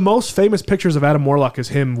that. The most famous pictures of Adam Warlock is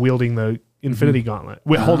him wielding the Infinity Gauntlet,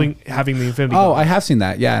 having the Infinity Oh, Gauntlet. I have seen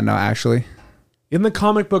that. Yeah, no, actually. In the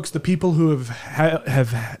comic books, the people who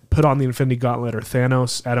have put on the Infinity Gauntlet are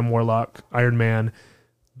Thanos, Adam Warlock, Iron Man,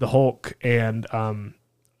 the Hulk, and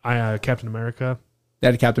Captain America. They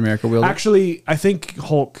had Captain America wield it? Actually, I think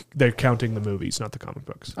Hulk, they're counting the movies, not the comic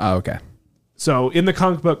books. Oh, okay. So in the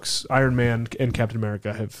comic books, Iron Man and Captain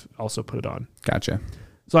America have also put it on. Gotcha.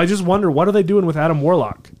 So I just wonder, what are they doing with Adam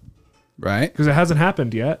Warlock? Right? Because it hasn't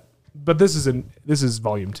happened yet. But this is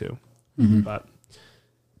Volume 2. But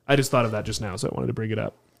I just thought of that just now, so I wanted to bring it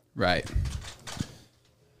up. Right.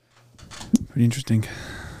 Pretty interesting.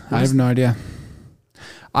 I have no idea.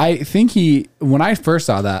 I think when I first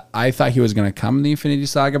saw that, I thought he was going to come in the Infinity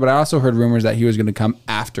Saga, but I also heard rumors that he was going to come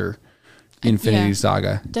after the Infinity Yeah.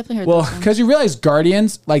 Saga. Definitely heard Well, that. Because you realize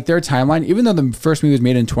Guardians, like their timeline, even though the first movie was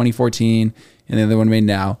made in 2014 and the other one made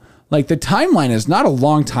now, like the timeline is not a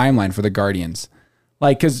long timeline for the Guardians.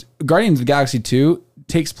 Like, because Guardians of the Galaxy 2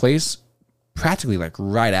 takes place practically like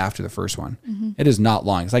right after the first one. It is not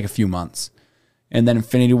long. It's like a few months. And then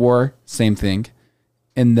Infinity War, same thing.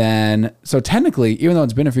 And then, so technically, even though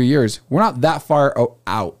it's been a few years, we're not that far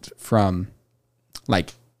out from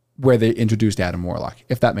like where they introduced Adam Warlock,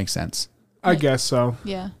 if that makes sense. I guess so.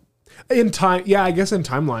 Yeah. In time, yeah, I guess in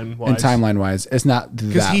timeline wise. And timeline wise, it's not that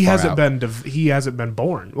because he far hasn't out. he hasn't been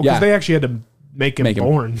born. Well, because Yeah. they actually had to make him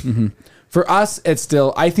born. For us, it's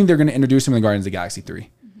still, I think they're going to introduce him in the Guardians of the Galaxy 3.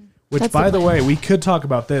 Which, That's by the the way, we could talk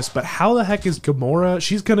about this, but how the heck is Gamora?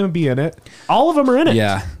 She's going to be in it. All of them are in it.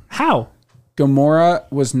 Yeah. How? Gamora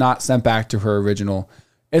was not sent back to her original.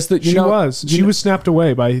 It's the She was snapped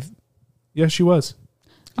away by. Yeah, she was.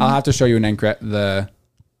 I'll have to show you an end the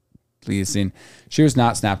please scene. She was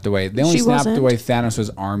not snapped away. They only She snapped wasn't. away Thanos'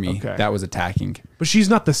 army Okay. that was attacking. But she's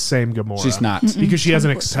not the same Gamora. She's not. because she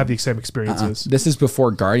hasn't had the same experiences. This is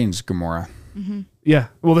before Guardians Gamora. Yeah.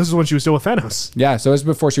 Well, this is when she was still with Thanos. Yeah, so it was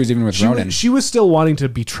before she was even with Ronan. She was still wanting to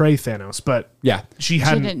betray Thanos, but Yeah. she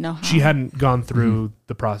hadn't. didn't know how. She hadn't gone through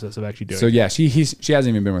the process of actually doing. So it. yeah, she hasn't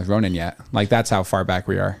even been with Ronan yet. Like that's how far back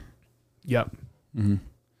we are. Yep.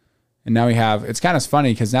 And now we have, it's kind of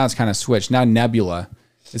funny because now it's kind of switched. Now Nebula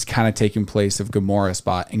is kind of taking place of Gamora's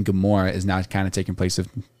spot, and Gamora is now kind of taking place of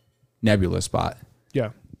Nebula's spot, Yeah.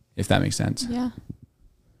 if that makes sense. Yeah.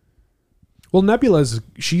 Well,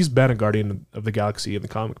 she's been a Guardian of the Galaxy in the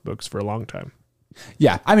comic books for a long time.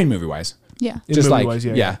 Yeah, I mean movie wise. Yeah. In Just like,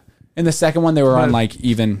 movie-wise, yeah. In the second one, they were on But- like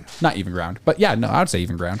not even ground. But yeah, no, I would say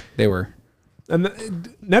even ground. They were.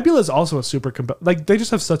 And Nebula is also a super like they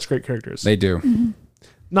just have such great characters. They do.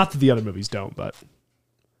 Not that the other movies don't, but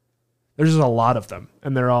there's just a lot of them,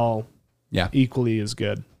 and they're all Yeah. equally as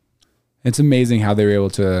good. It's amazing how they were able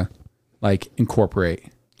to like incorporate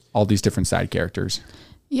all these different side characters.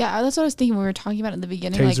 Yeah, that's what I was thinking when we were talking about it in the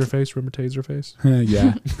beginning. Taserface, remember Taserface?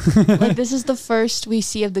 Yeah. Like this is the first we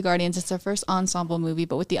see of the Guardians. It's their first ensemble movie,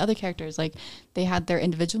 but with the other characters, like they had their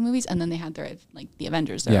individual movies and then they had their like the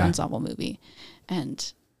Avengers, their Yeah. ensemble movie.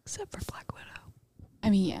 And Except for Black Widow. I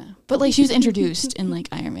mean, yeah. But like she was introduced in like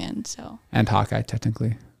Iron Man, so And Hawkeye,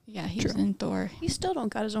 technically. yeah, he was in Thor. He still don't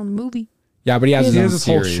got his own movie. Yeah, but he has He his has own his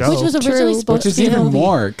whole series. show. Which was True. originally supposed Which is to be a even movie.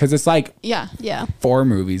 more because it's like Yeah. Yeah. 4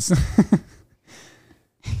 movies.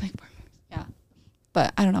 Like yeah.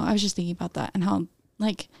 But I don't know. I was just thinking about that and how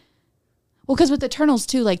like well, because with Eternals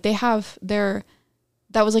too, like they have that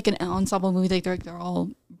was like an ensemble movie. Like they're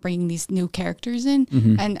all bringing these new characters in,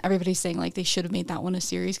 and everybody's saying like they should have made that one a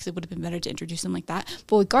series because it would have been better to introduce them like that.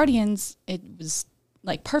 But with Guardians, it was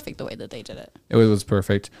like perfect the way that they did it. It was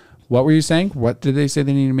perfect. What were you saying? What did they say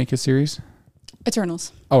they need to make a series?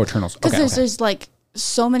 Eternals, Oh, Eternals. because Okay. there's like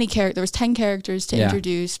so many characters. There was 10 characters to Yeah.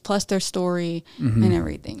 introduce, plus their story and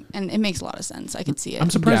everything, and it makes a lot of sense. I could see it. I'm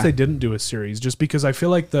surprised Yeah. they didn't do a series, just because I feel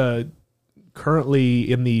like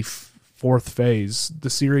currently in the fourth phase, the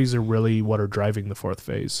series are really what are driving the fourth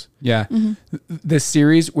phase. Yeah. The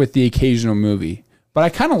series with the occasional movie. But I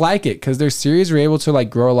kind of like it because their series were able to like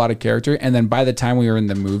grow a lot of character. And then by the time we were in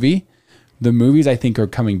the movies I think are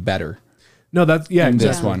coming better No, that's yeah, in this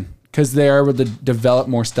exactly. one. Because they're able to develop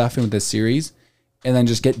more stuff in with this series and then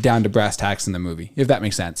just get down to brass tacks in the movie, if that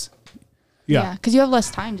makes sense. Yeah. because you have less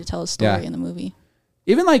time to tell a story Yeah. in the movie.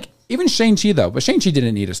 Even Shang-Chi though, but Shang-Chi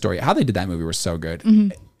didn't need a story. How they did that movie was so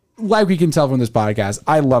good. Like we can tell from this podcast,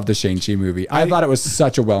 I love the Shang-Chi movie. I thought it was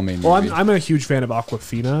such a well-made movie. Well, I'm a huge fan of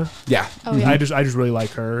Aquafina. yeah. Oh yeah. I just really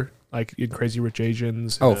like her, like in Crazy Rich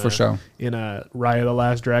Asians. Oh, for sure. In Raya the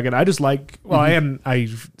Last Dragon, I just like. Well,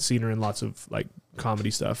 I've seen her in lots of like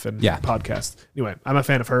comedy stuff and Yeah. podcasts. Anyway, I'm a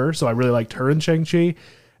fan of her, so I really liked her in Shang-Chi.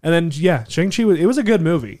 And then Shang-Chi was a good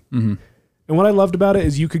movie. And what I loved about it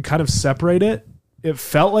is you could kind of separate it. It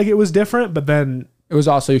felt like it was different, but then It was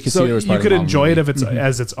also, you could see it was you part of could the Marvel enjoy it movie. if it's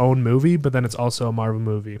as its own movie, but then it's also a Marvel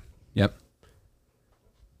movie. Yep.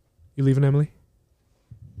 You leaving, Emily?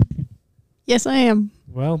 Yes, I am.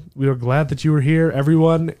 Well, we are glad that you were here.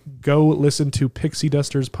 Everyone, go listen to Pixie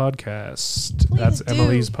Dusters podcast. That's do.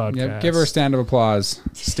 Emily's podcast. Yep. Give her a stand of applause.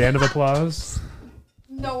 stand of applause.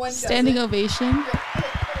 No one Standing ovation.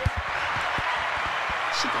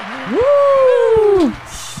 She got her. Woo!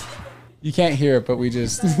 You can't hear it, but we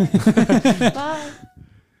just. Bye.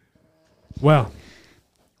 Well,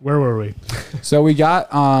 where were we? So we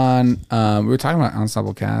got on. We were talking about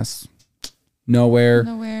ensemble cast.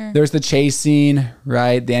 Nowhere. There's the chase scene,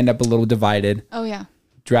 right? They end up a little divided. Oh yeah.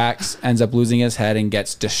 Drax ends up losing his head and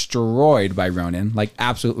gets destroyed by Ronan, like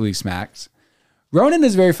absolutely smacks. Ronan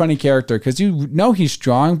is a very funny character because you know he's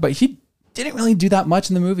strong, but he didn't really do that much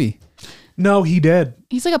in the movie. No, he did.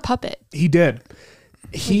 He's like a puppet. He did.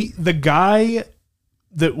 The guy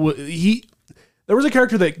that there was a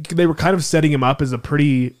character that they were kind of setting him up as a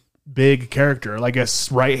pretty big character, like a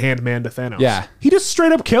right-hand man to Thanos. Yeah. He just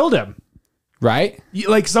straight up killed him. Right?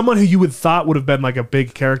 Like someone who you would thought would have been like a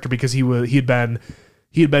big character because he had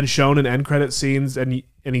been shown in end credit scenes and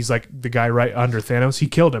he's like the guy right under Thanos. He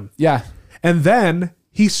killed him. Yeah. And then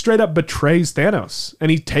he straight up betrays Thanos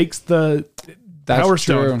and he takes the That's Power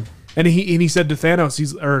Stone. true. And he said to Thanos,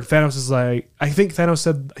 Thanos is like, I think Thanos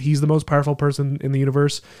said he's the most powerful person in the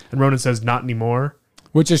universe. And Ronan says, not anymore.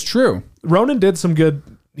 Which is true. Ronan did some good,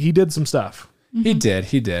 he did some stuff. He did.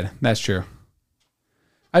 That's true.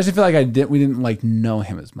 I just feel like we didn't like know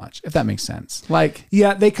him as much, if that makes sense. Like,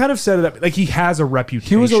 Yeah, they kind of set it up like he has a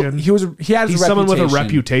reputation. He's someone with a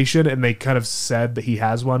reputation, and they kind of said that he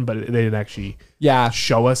has one, but they didn't actually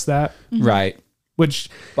show us that. Right. Which,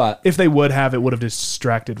 But if they would have, it would have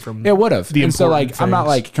distracted from. it would have. The And so, like, important I'm not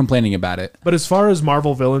things. like complaining about it. But as far as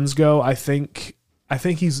Marvel villains go, I think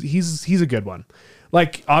he's a good one.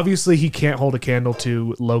 Like, obviously, he can't hold a candle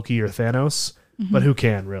to Loki or Thanos, but who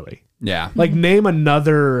can really? Yeah. Like, name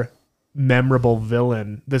another memorable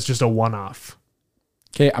villain that's just a one-off.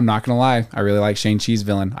 Okay, I'm not gonna lie. I really like Shang-Chi's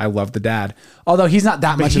villain. I love the dad. Although he's not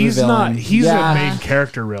that much of a villain. He's a main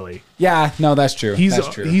character, really. Yeah, no, that's true. That's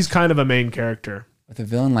true. He's kind of a main character. With a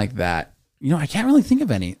villain like that, I can't really think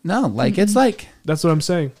of any. No, like it's like, That's what I'm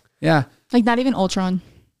saying. yeah, Like not even Ultron.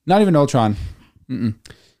 not even Ultron.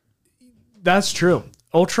 That's true.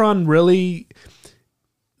 Ultron really,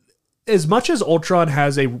 as much as Ultron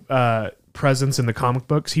has a presence in the comic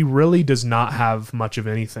books, he really does not have much of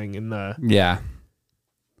anything in the Yeah,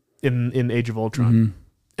 in Age of Ultron.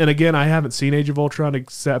 And again, I haven't seen Age of Ultron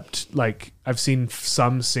except like I've seen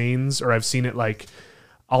some scenes, or I've seen it like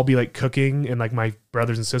I'll be like cooking and like my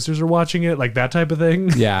brothers and sisters are watching it, like that type of thing.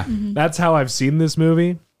 yeah, That's how I've seen this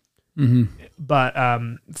movie. But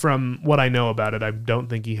from what I know about it, I don't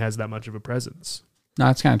think he has that much of a presence. no,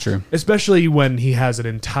 that's kind of true. Especially when he has an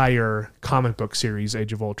entire comic book series,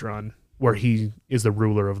 Age of Ultron, where he is the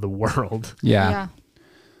ruler of the world. Yeah,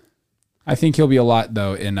 I think he'll be a lot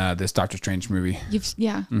though in this Doctor Strange movie.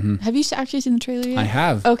 Have you actually seen the trailer yet? I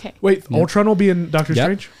have. Okay. Wait, Ultron will be in Doctor Yep.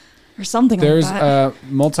 Strange? Or something There's like that. a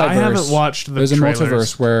multiverse. I haven't watched the There's trailers. a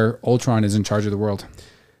multiverse where Ultron is in charge of the world.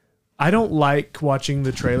 I don't like watching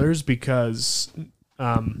the trailers because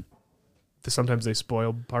sometimes they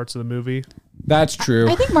spoil parts of the movie. That's true.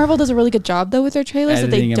 I think Marvel does a really good job though with their trailers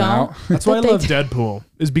Editing that them they don't. out. That's why I that they love Deadpool,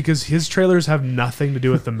 is because his trailers have nothing to do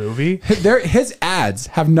with the movie. His ads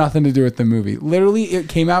have nothing to do with the movie. Literally, it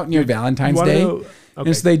came out near Valentine's wanna Day, know-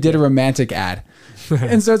 and so they did a romantic ad.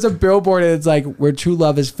 And so it's a billboard, and it's like, where true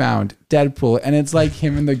love is found, Deadpool. And it's like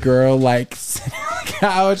him and the girl, like, sitting on the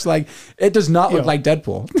couch. Like, it does not look like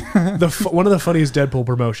Deadpool. One of the funniest Deadpool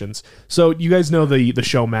promotions. So you guys know the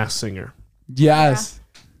show Masked Singer. Yes.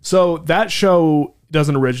 So that show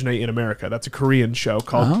doesn't originate in America. That's a Korean show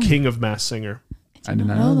called King of Masked Singer. I did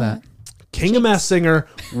not know that. King of Masked Singer,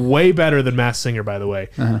 way better than Masked Singer, by the way.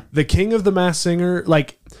 The King of the Masked Singer,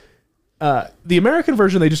 like the American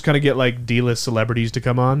version, they just kind of get like D-list celebrities to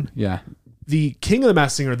come on. Yeah. The King of the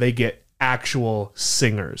Masked Singer, they get actual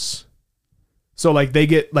singers. So like they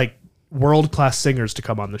get like world-class singers to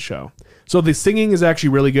come on the show. So the singing is actually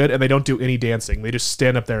really good, and they don't do any dancing. They just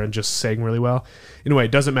stand up there and just sing really well. Anyway,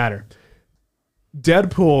 it doesn't matter.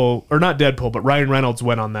 Deadpool, or not Deadpool, but Ryan Reynolds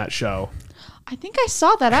went on that show. I think I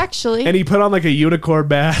saw that actually. And he put on like a unicorn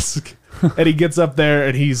mask, and he gets up there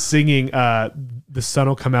and he's singing The Sun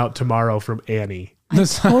Will Come Out Tomorrow from Annie. I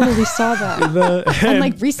totally saw that. And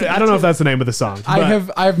like recently I don't know if too. that's the name of the song. I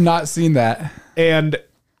but- have not seen that. And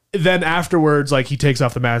then afterwards, like he takes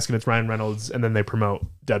off the mask and it's Ryan Reynolds, and then they promote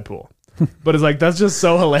Deadpool. But it's like, that's just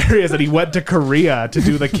so hilarious that he went to Korea to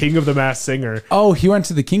do the King of the Masked Singer. Oh, he went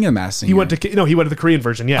to the King of the Masked Singer. He went to the Korean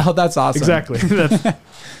version. Yeah. Oh, that's awesome. Exactly.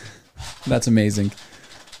 That's amazing.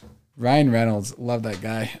 Ryan Reynolds, love that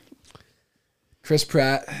guy. Chris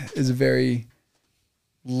Pratt is a very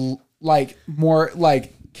more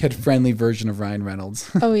kid-friendly version of Ryan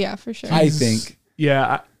Reynolds. Oh yeah, for sure. I think.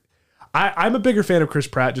 Yeah. I'm a bigger fan of Chris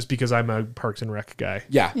Pratt just because I'm a Parks and Rec guy.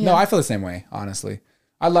 Yeah. No, I feel the same way, honestly.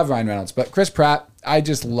 I love Ryan Reynolds, but Chris Pratt, I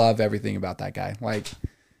just love everything about that guy.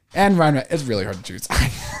 And Ryan Reynolds, it's really hard to choose.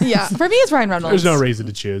 Yeah, for me it's Ryan Reynolds. There's no reason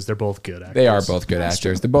to choose. They're both good actors. They are both good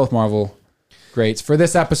actors. They're both Marvel greats. For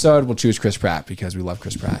this episode, we'll choose Chris Pratt because we love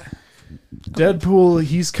Chris Pratt. Deadpool,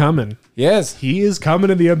 he's coming. Yes. He is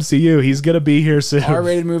coming in the MCU. He's going to be here soon.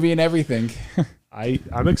 R-rated movie and everything.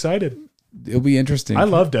 I'm excited. It'll be interesting. I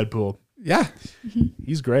love Deadpool. Yeah.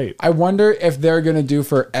 He's great. I wonder if they're going to do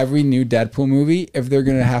for every new Deadpool movie, if they're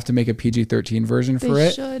going to have to make a PG-13 version for They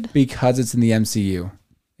it. should. Because it's in the MCU,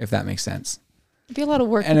 if that makes sense. It'd be a lot of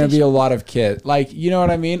work. And it'll be a lot of kids. You know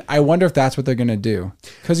what I mean? I wonder if that's what they're going to do.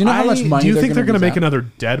 Because you know how much money do you think they're going to make another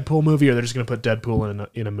Deadpool movie, or they're just going to put Deadpool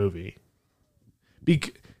in a movie?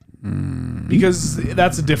 Because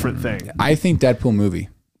that's a different thing. I think Deadpool movie.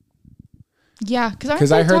 Yeah,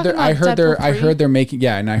 Because I heard they're making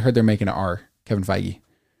and I heard they're making an R, Kevin Feige,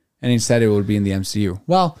 and he said it would be in the MCU.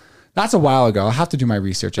 Well, that's a while ago. I'll have to do my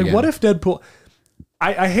research again. What if Deadpool?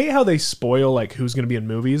 I hate how they spoil who's going to be in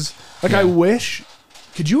movies. I wish.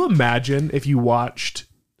 Could you imagine if you watched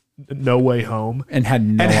No Way Home and had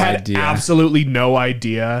no idea, absolutely no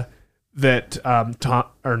idea that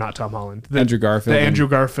not Tom Holland, Andrew Garfield. that Andrew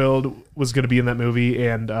Garfield was going to be in that movie,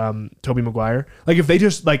 and Tobey Maguire. Like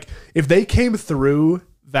if they came through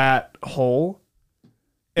that hole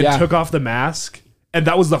and took off the mask, and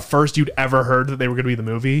that was the first you'd ever heard that they were going to be in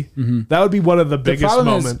the movie, that would be one of the biggest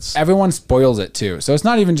moments. Everyone spoils it too, so it's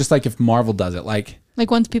not even just like if Marvel does it. Like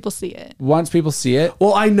once people see it.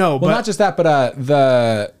 Well, I know, Well, not just that, but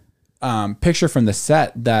the picture from the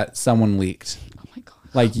set that someone leaked. Oh my god!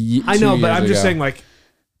 Like I know, 2 but years I'm just ago. saying, like,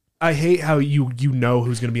 I hate how you know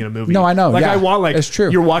who's going to be in a movie. No, I know. Like, Yeah, I want, like, it's true.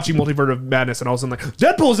 You're watching Multiverse of Madness, and all of a sudden, like,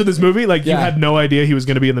 Deadpool's in this movie. Like, you Yeah. had no idea he was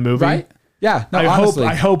going to be in the movie, right? Yeah. No, I honestly.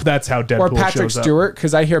 hope that's how Deadpool Or Patrick shows up. Stewart,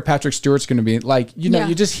 because I hear Patrick Stewart's going to be like, Yeah.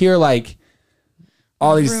 you just hear like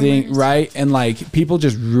all these things, Rumors. right? And like people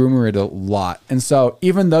just rumor it a lot. And so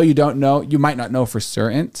even though you don't know, you might not know for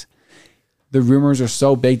certain, the rumors are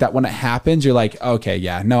so big that when it happens, you're like, okay,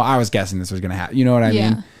 yeah, no, I was guessing this was going to happen. You know what I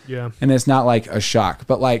mean? Yeah. And it's not like a shock,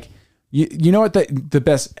 but like, you know what the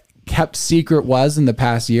best kept secret was in the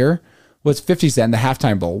past year was 50 Cent, the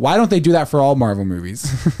halftime bowl. Why don't they do that for all Marvel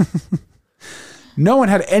movies? No one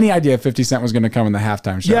had any idea 50 Cent was going to come in the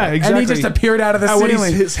halftime show. Yeah, exactly. And he just appeared out of the When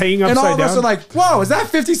ceiling. he's hanging and upside all of us down. are like, whoa, is that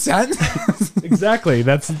 50 Cent? Exactly.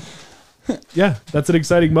 That's an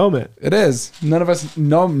exciting moment. It is. None of us,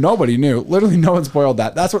 nobody knew. Literally no one spoiled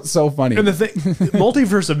that. That's what's so funny. And the thing,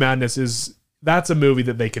 Multiverse of Madness that's a movie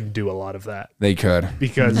that they can do a lot of that, They could.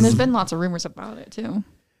 because And there's been lots of rumors about it too.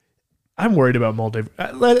 I'm worried about multiverse.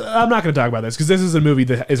 I'm not going to talk about this because this is a movie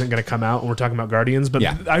that isn't going to come out when we're talking about Guardians. But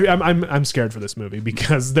Yeah. I'm scared for this movie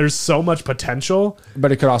because there's so much potential,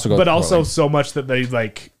 But it could also go but also poorly. so much that they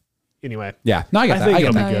like. Anyway, Yeah. No, I get I that. think I get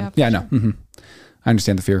it'll that. be Oh, good. yeah. Yeah, no. I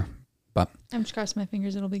understand the fear. But I'm just crossing my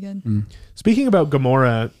fingers. It'll be good. Speaking about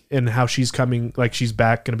Gamora and how she's coming, like she's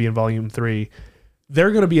back, going to be in Volume 3.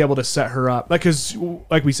 They're going to be able to set her up, because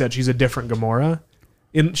like we said, she's a different Gamora.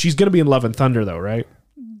 She's going to be in Love and Thunder, though, right?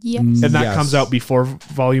 Yes. And that Yes. comes out before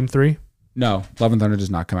Volume 3. no, Love and Thunder does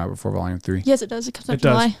not come out before Volume 3. Yes, it does. It comes out It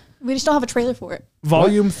does. July. We just don't have a trailer for it.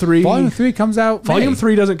 Volume 3. Volume 3 comes out Volume May.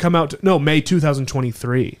 3 doesn't come out. May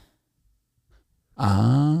 2023.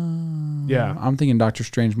 Yeah. I'm thinking Doctor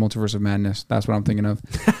Strange Multiverse of Madness. That's what I'm thinking of.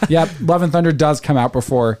 Yep, Love and Thunder does come out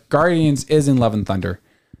before. Guardians is in Love and Thunder.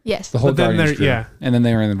 Yes. The whole But then Guardians there- crew. yeah. And then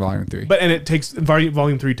they were in Volume 3. And it takes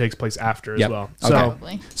Volume 3 takes place after Yep. as well. Okay.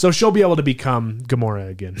 Probably. So she'll be able to become Gamora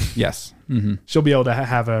again. Yes. She'll be able to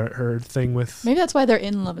have her thing with. Maybe that's why they're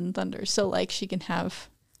in Love and Thunder. So like she can That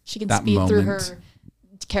speed through her moment.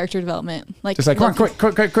 character development. Like Just like, come on, Loki.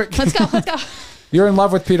 quick. Let's go. Let's go. You're in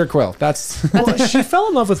love with Peter Quill. That's Well, she fell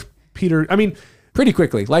in love with Peter. I mean, pretty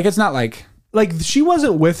quickly. Like, it's not like... like she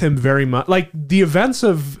wasn't with him very much. Like the events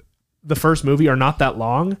of the first movie are not that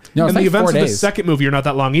long, No, it's and like the events 4 of the days. second movie are not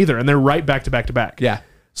that long either, and they're right back to back to back. Yeah.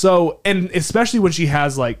 So, and especially when she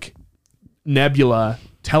has like Nebula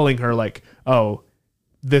telling her like, "Oh,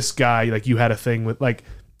 this guy, like you had a thing with," like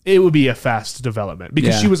it would be a fast development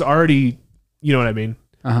because Yeah. she was already, you know what I mean?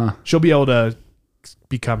 Uh-huh. She'll be able to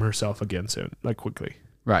become herself again soon, like quickly.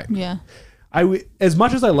 Right. Yeah. As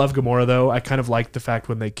much as I love Gamora, though, I kind of like the fact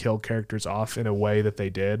when they kill characters off in a way that they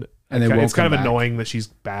did. And they won't it's kind come of back. annoying that she's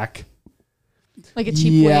back. Like a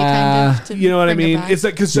cheap way kind of to You know what I bring her mean? back. It's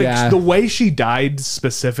like because Yeah. the way she died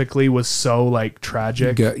specifically was so like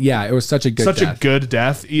tragic. Good. Yeah, it was such a good Such death. a good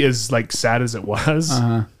death, as like sad as it was.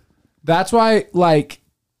 Uh-huh. That's why, like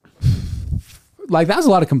that was a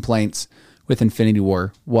lot of complaints with Infinity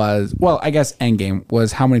War was, well, I guess Endgame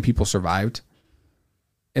was how many people survived,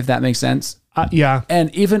 if that makes sense. Yeah,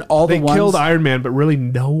 And even all they the ones... killed Iron Man, but really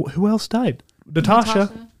no. Who else died?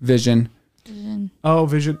 Natasha. Vision. Oh,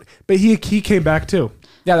 Vision. But he came back too.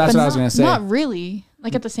 Yeah, that's But what I was going to say. Not really.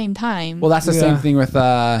 Like at the same time. Well, that's the Yeah. same thing with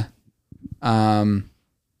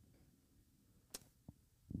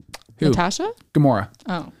who? Natasha? Gamora.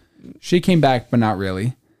 Oh. She came back, but not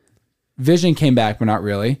really. Vision came back, but not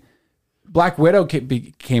really. Black Widow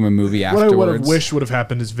became a movie What I afterwards. would have wished would have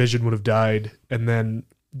happened is Vision would have died, and then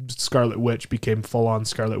Scarlet Witch became full on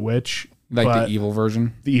Scarlet Witch, Like but the evil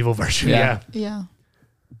version. the evil version. Yeah. Yeah. Yeah.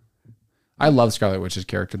 I love Scarlet Witch's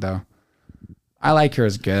character though. I like her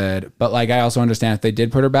as good, but like I also understand if they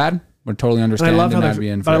did put her bad, would totally And understand. I love and how I'd be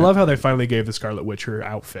in they, for but I it. love how they finally gave the Scarlet Witch her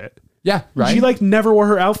outfit. Yeah, right. She like never wore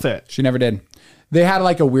her outfit. She never did. They had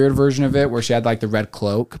like a weird version of it where she had like the red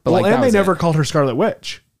cloak, but Well, like that and they was never it. called her Scarlet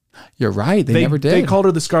Witch. You're right. They never did. They called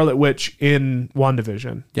her the Scarlet Witch in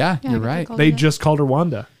WandaVision. Yeah, Yeah, I you're think right. called They her that. just called her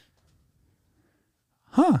Wanda.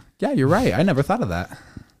 Huh? Yeah, you're right. I never thought of that.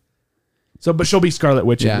 So, but she'll be Scarlet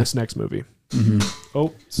Witch Yeah. in this next movie.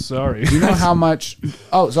 Oh, sorry. Do you know how much?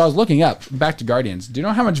 Oh, so I was looking up back to Guardians. Do you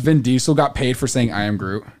know how much Vin Diesel got paid for saying "I am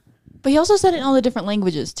Groot"? But he also said it in all the different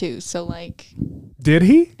languages too. So like, Did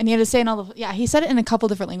he? and he had to say in all the he said it in a couple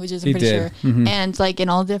different languages. I'm He pretty did. sure, Mhm. and like in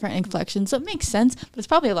all different inflections. So it makes sense, but it's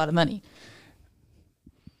probably a lot of money.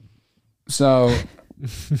 So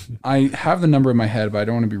I have the number in my head, but I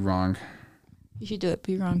don't want to be wrong. You should do it.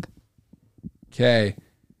 Be wrong. Okay.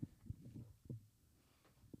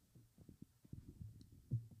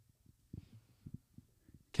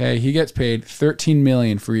 Okay, he gets paid $13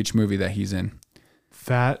 million for each movie that he's in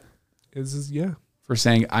That is yeah. for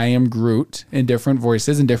saying I am Groot in different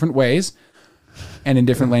voices, in different ways, and in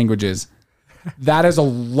different languages. That is a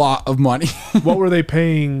lot of money. What were they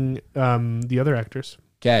paying the other actors?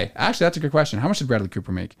 Okay, actually, that's a good question. How much did Bradley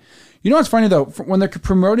Cooper make? You know what's funny though? When they're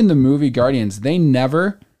promoting the movie Guardians, they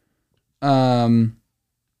never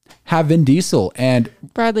have Vin Diesel and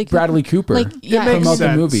Bradley Cooper Like, yeah, It makes promote the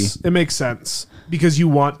sense. movie. It makes sense because you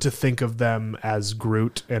want to think of them as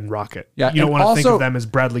Groot and Rocket. Yeah, you don't and want to think also- of them as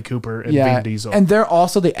Bradley Cooper and Vin Diesel. and they're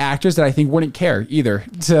also the actors that I think wouldn't care either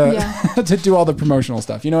to Yeah. to do all the promotional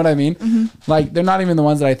stuff. You know what I mean? Mm-hmm. Like they're not even the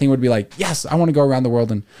ones that I think would be like, yes, I want to go around the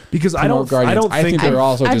world and because I promote don't, I Guardians. don't I think they're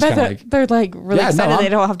also I just bet kind of like, they're like really Yeah, no, excited I'm- they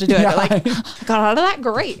don't have to do it. yeah, They're like, I got out of that.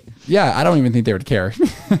 Great. yeah, I don't even think they would care.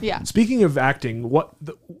 Yeah. Speaking of acting, what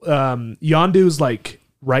Yondu's like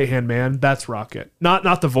right hand man? That's Rocket.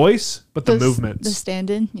 Not the voice, but the movements. The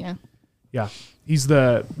stand-in. Yeah. Yeah, he's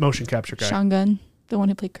the motion capture guy. Sean Gunn, the one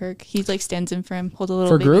who played Kirk. He's like stands in for him. Hold a little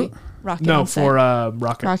For baby. Groot? Rocket. No, on set. for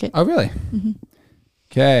Rocket. Rocket. Oh, really? Mm-hmm.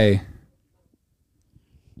 Okay.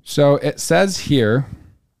 So it says here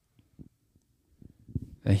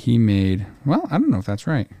that he made, well, I don't know if that's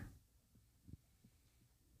right.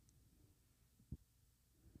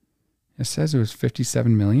 It says it was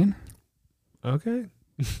 57 million. Okay,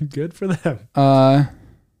 good for them. That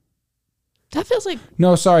feels like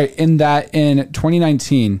No, sorry. In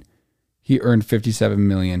 2019, he earned 57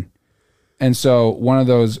 million. And so one of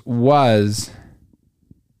those was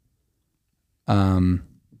and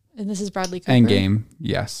this is Bradley Cooper. Endgame,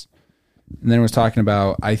 yes. And then it was talking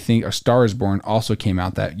about, I think, A Star is Born also came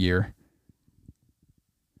out that year.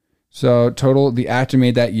 So total, the actor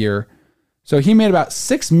made that year. So he made about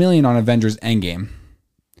 6 million on Avengers Endgame,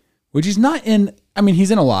 which he's not in. I mean,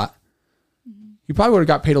 he's in a lot. He probably would have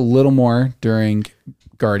got paid a little more during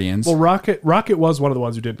Guardians. Well, Rocket was one of the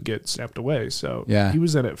ones who didn't get snapped away, so Yeah. he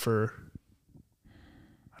was in it for.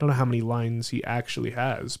 I don't know how many lines he actually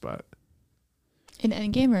has, but In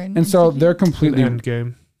Endgame or in and so Infinity? they're in completely,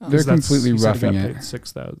 Endgame, they're completely roughing it.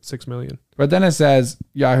 6 million. But then it says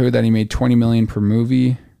Yahoo that he made 20 million per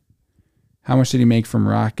movie. How much did he make from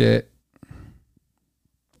Rocket?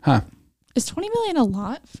 Huh. Is 20 million a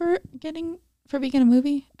lot for being in a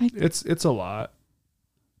movie? It's a lot.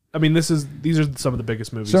 I mean, these are some of the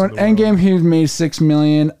biggest movies. So in in the world. Endgame, he's made 6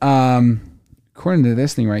 million. According to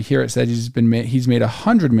this thing right here, it said he's made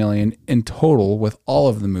 100 million in total with all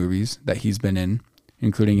of the movies that he's been in,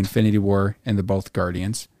 including Infinity War and the both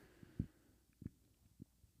Guardians.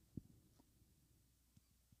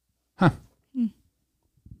 Huh.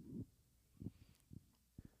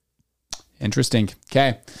 Interesting.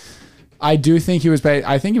 Okay. I do think he was paid.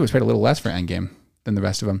 I think he was paid a little less for Endgame than the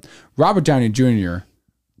rest of them. Robert Downey Jr.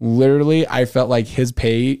 Literally, I felt like his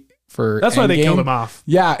pay for That's why they Endgame- killed him off.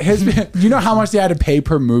 Yeah, you know how much they had to pay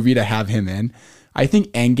per movie to have him in? I think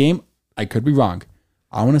Endgame, I could be wrong.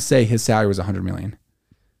 I want to say his salary was 100 million.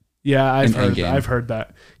 Yeah, In Endgame. I've heard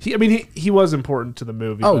that. He was important to the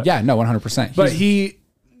movie. Oh, but, yeah, no, 100%.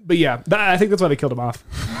 But yeah, I think that's why they killed him off.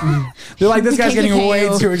 They're like, this guy's Can't getting pay way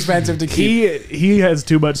you. too expensive to keep. He has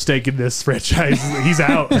too much stake in this franchise. He's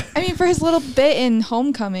out. I mean, for his little bit in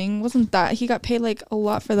Homecoming, wasn't that he got paid like a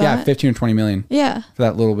lot for that? Yeah, 15 or 20 million Yeah, for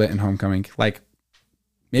that little bit in Homecoming. Like,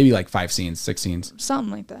 maybe like 5 scenes, 6 scenes.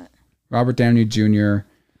 something like that. Robert Downey Jr.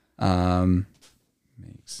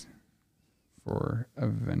 Makes for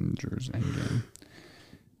Avengers Endgame.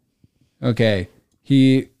 Okay.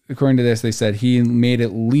 According to this, they said he made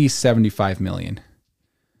at least 75 million.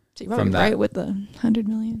 So you're probably From that. right with the 100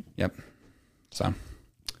 million. Yep. So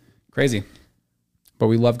crazy. But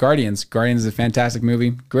we love Guardians. Guardians is a fantastic movie.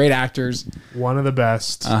 Great actors. One of the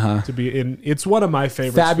best Uh-huh. to be in. It's one of my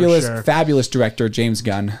favorites. Fabulous, For sure. fabulous director, James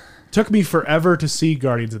Gunn. Took me forever to see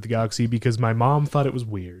Guardians of the Galaxy because my mom thought it was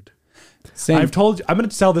weird. Same. I'm going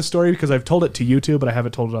to tell this story because I've told it to you too, but I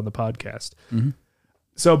haven't told it on the podcast. Mm-hmm.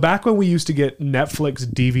 So back when we used to get Netflix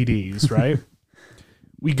DVDs, right?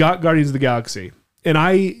 We got Guardians of the Galaxy, and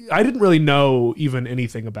I didn't really know even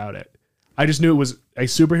anything about it. I just knew it was a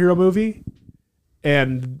superhero movie,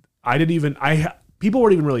 and people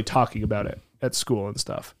weren't even really talking about it at school and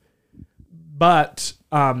stuff. But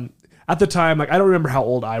at the time, like I don't remember how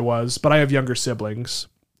old I was, but I have younger siblings,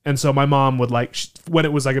 And so my mom would like, when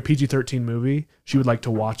it was like a PG-13 movie, she would like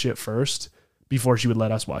to watch it first before she would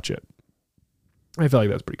let us watch it. I feel like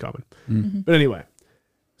that's pretty common. But anyway,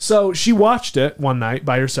 so she watched it one night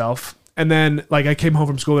by herself. And then like I came home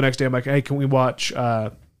from school the next day. I'm like, hey, can we watch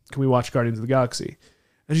Guardians of the Galaxy?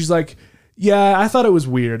 And she's like, yeah, I thought it was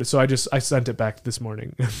weird. So I sent it back this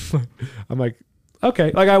morning. I'm like,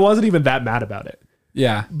 okay. Like I wasn't even that mad about it.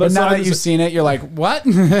 Yeah. But now that you've seen it, you're like, what?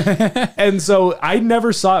 And so I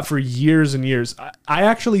never saw it for years and years. I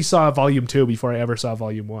actually saw Volume 2 before I ever saw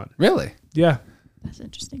Volume 1. Really? Yeah. That's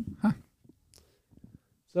interesting.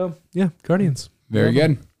 So, yeah, Guardians. Very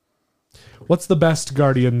good. What's the best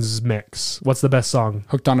Guardians mix? What's the best song?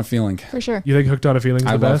 Hooked on a Feeling. For sure. You think Hooked on a Feeling is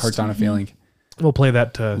I the love best? Hooked on a Feeling. We'll play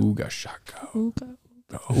that to... Ooga shaka. Ooga.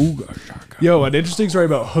 Ooga shaka. Yo, an interesting story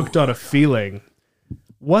about Hooked on a Feeling.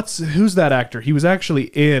 Who's that actor? He was actually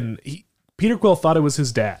in... Peter Quill thought it was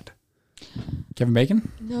his dad. Kevin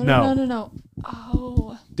Bacon? No.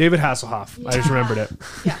 Oh. David Hasselhoff. I just remembered it.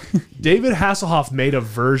 Yeah. David Hasselhoff made a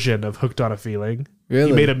version of Hooked on a Feeling. Really?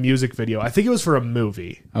 He made a music video. I think it was for a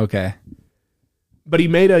movie. Okay. But he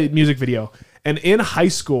made a music video. And in high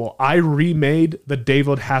school, I remade the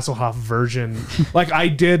David Hasselhoff version. Like I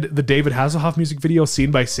did the David Hasselhoff music video scene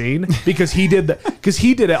by scene because he did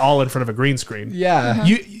it all in front of a green screen. Yeah.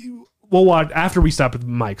 We'll watch after we stop at the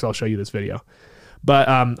mics. I'll show you this video. But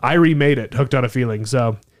I remade it, Hooked on a Feeling.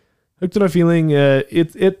 So Hooked on a Feeling,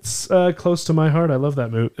 it's close to my heart. I love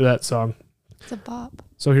that song. It's a bop.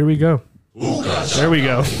 So here we go. There we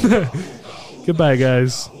go. Goodbye,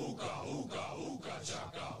 guys.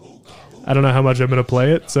 I don't know how much I'm going to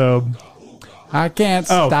play it, so... I can't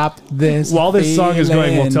stop this. While this song is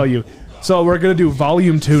going, we'll tell you. So we're going to do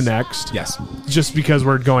Volume 2 next. Yes. Just because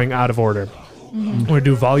we're going out of order. We're going to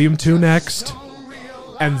do Volume 2 next,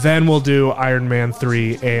 and then we'll do Iron Man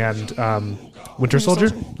 3 and Winter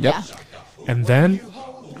Soldier. Yep. Yeah. And then...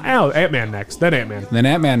 Ant-Man next. Then Ant-Man. Then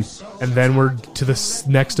Ant-Man. And then we're to the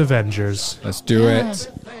next Avengers. Let's do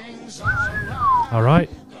it. All right.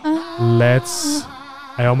 Let's...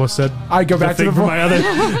 I almost said... I go back to thing the for my other...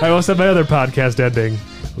 I almost said my other podcast ending.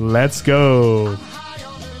 Let's go.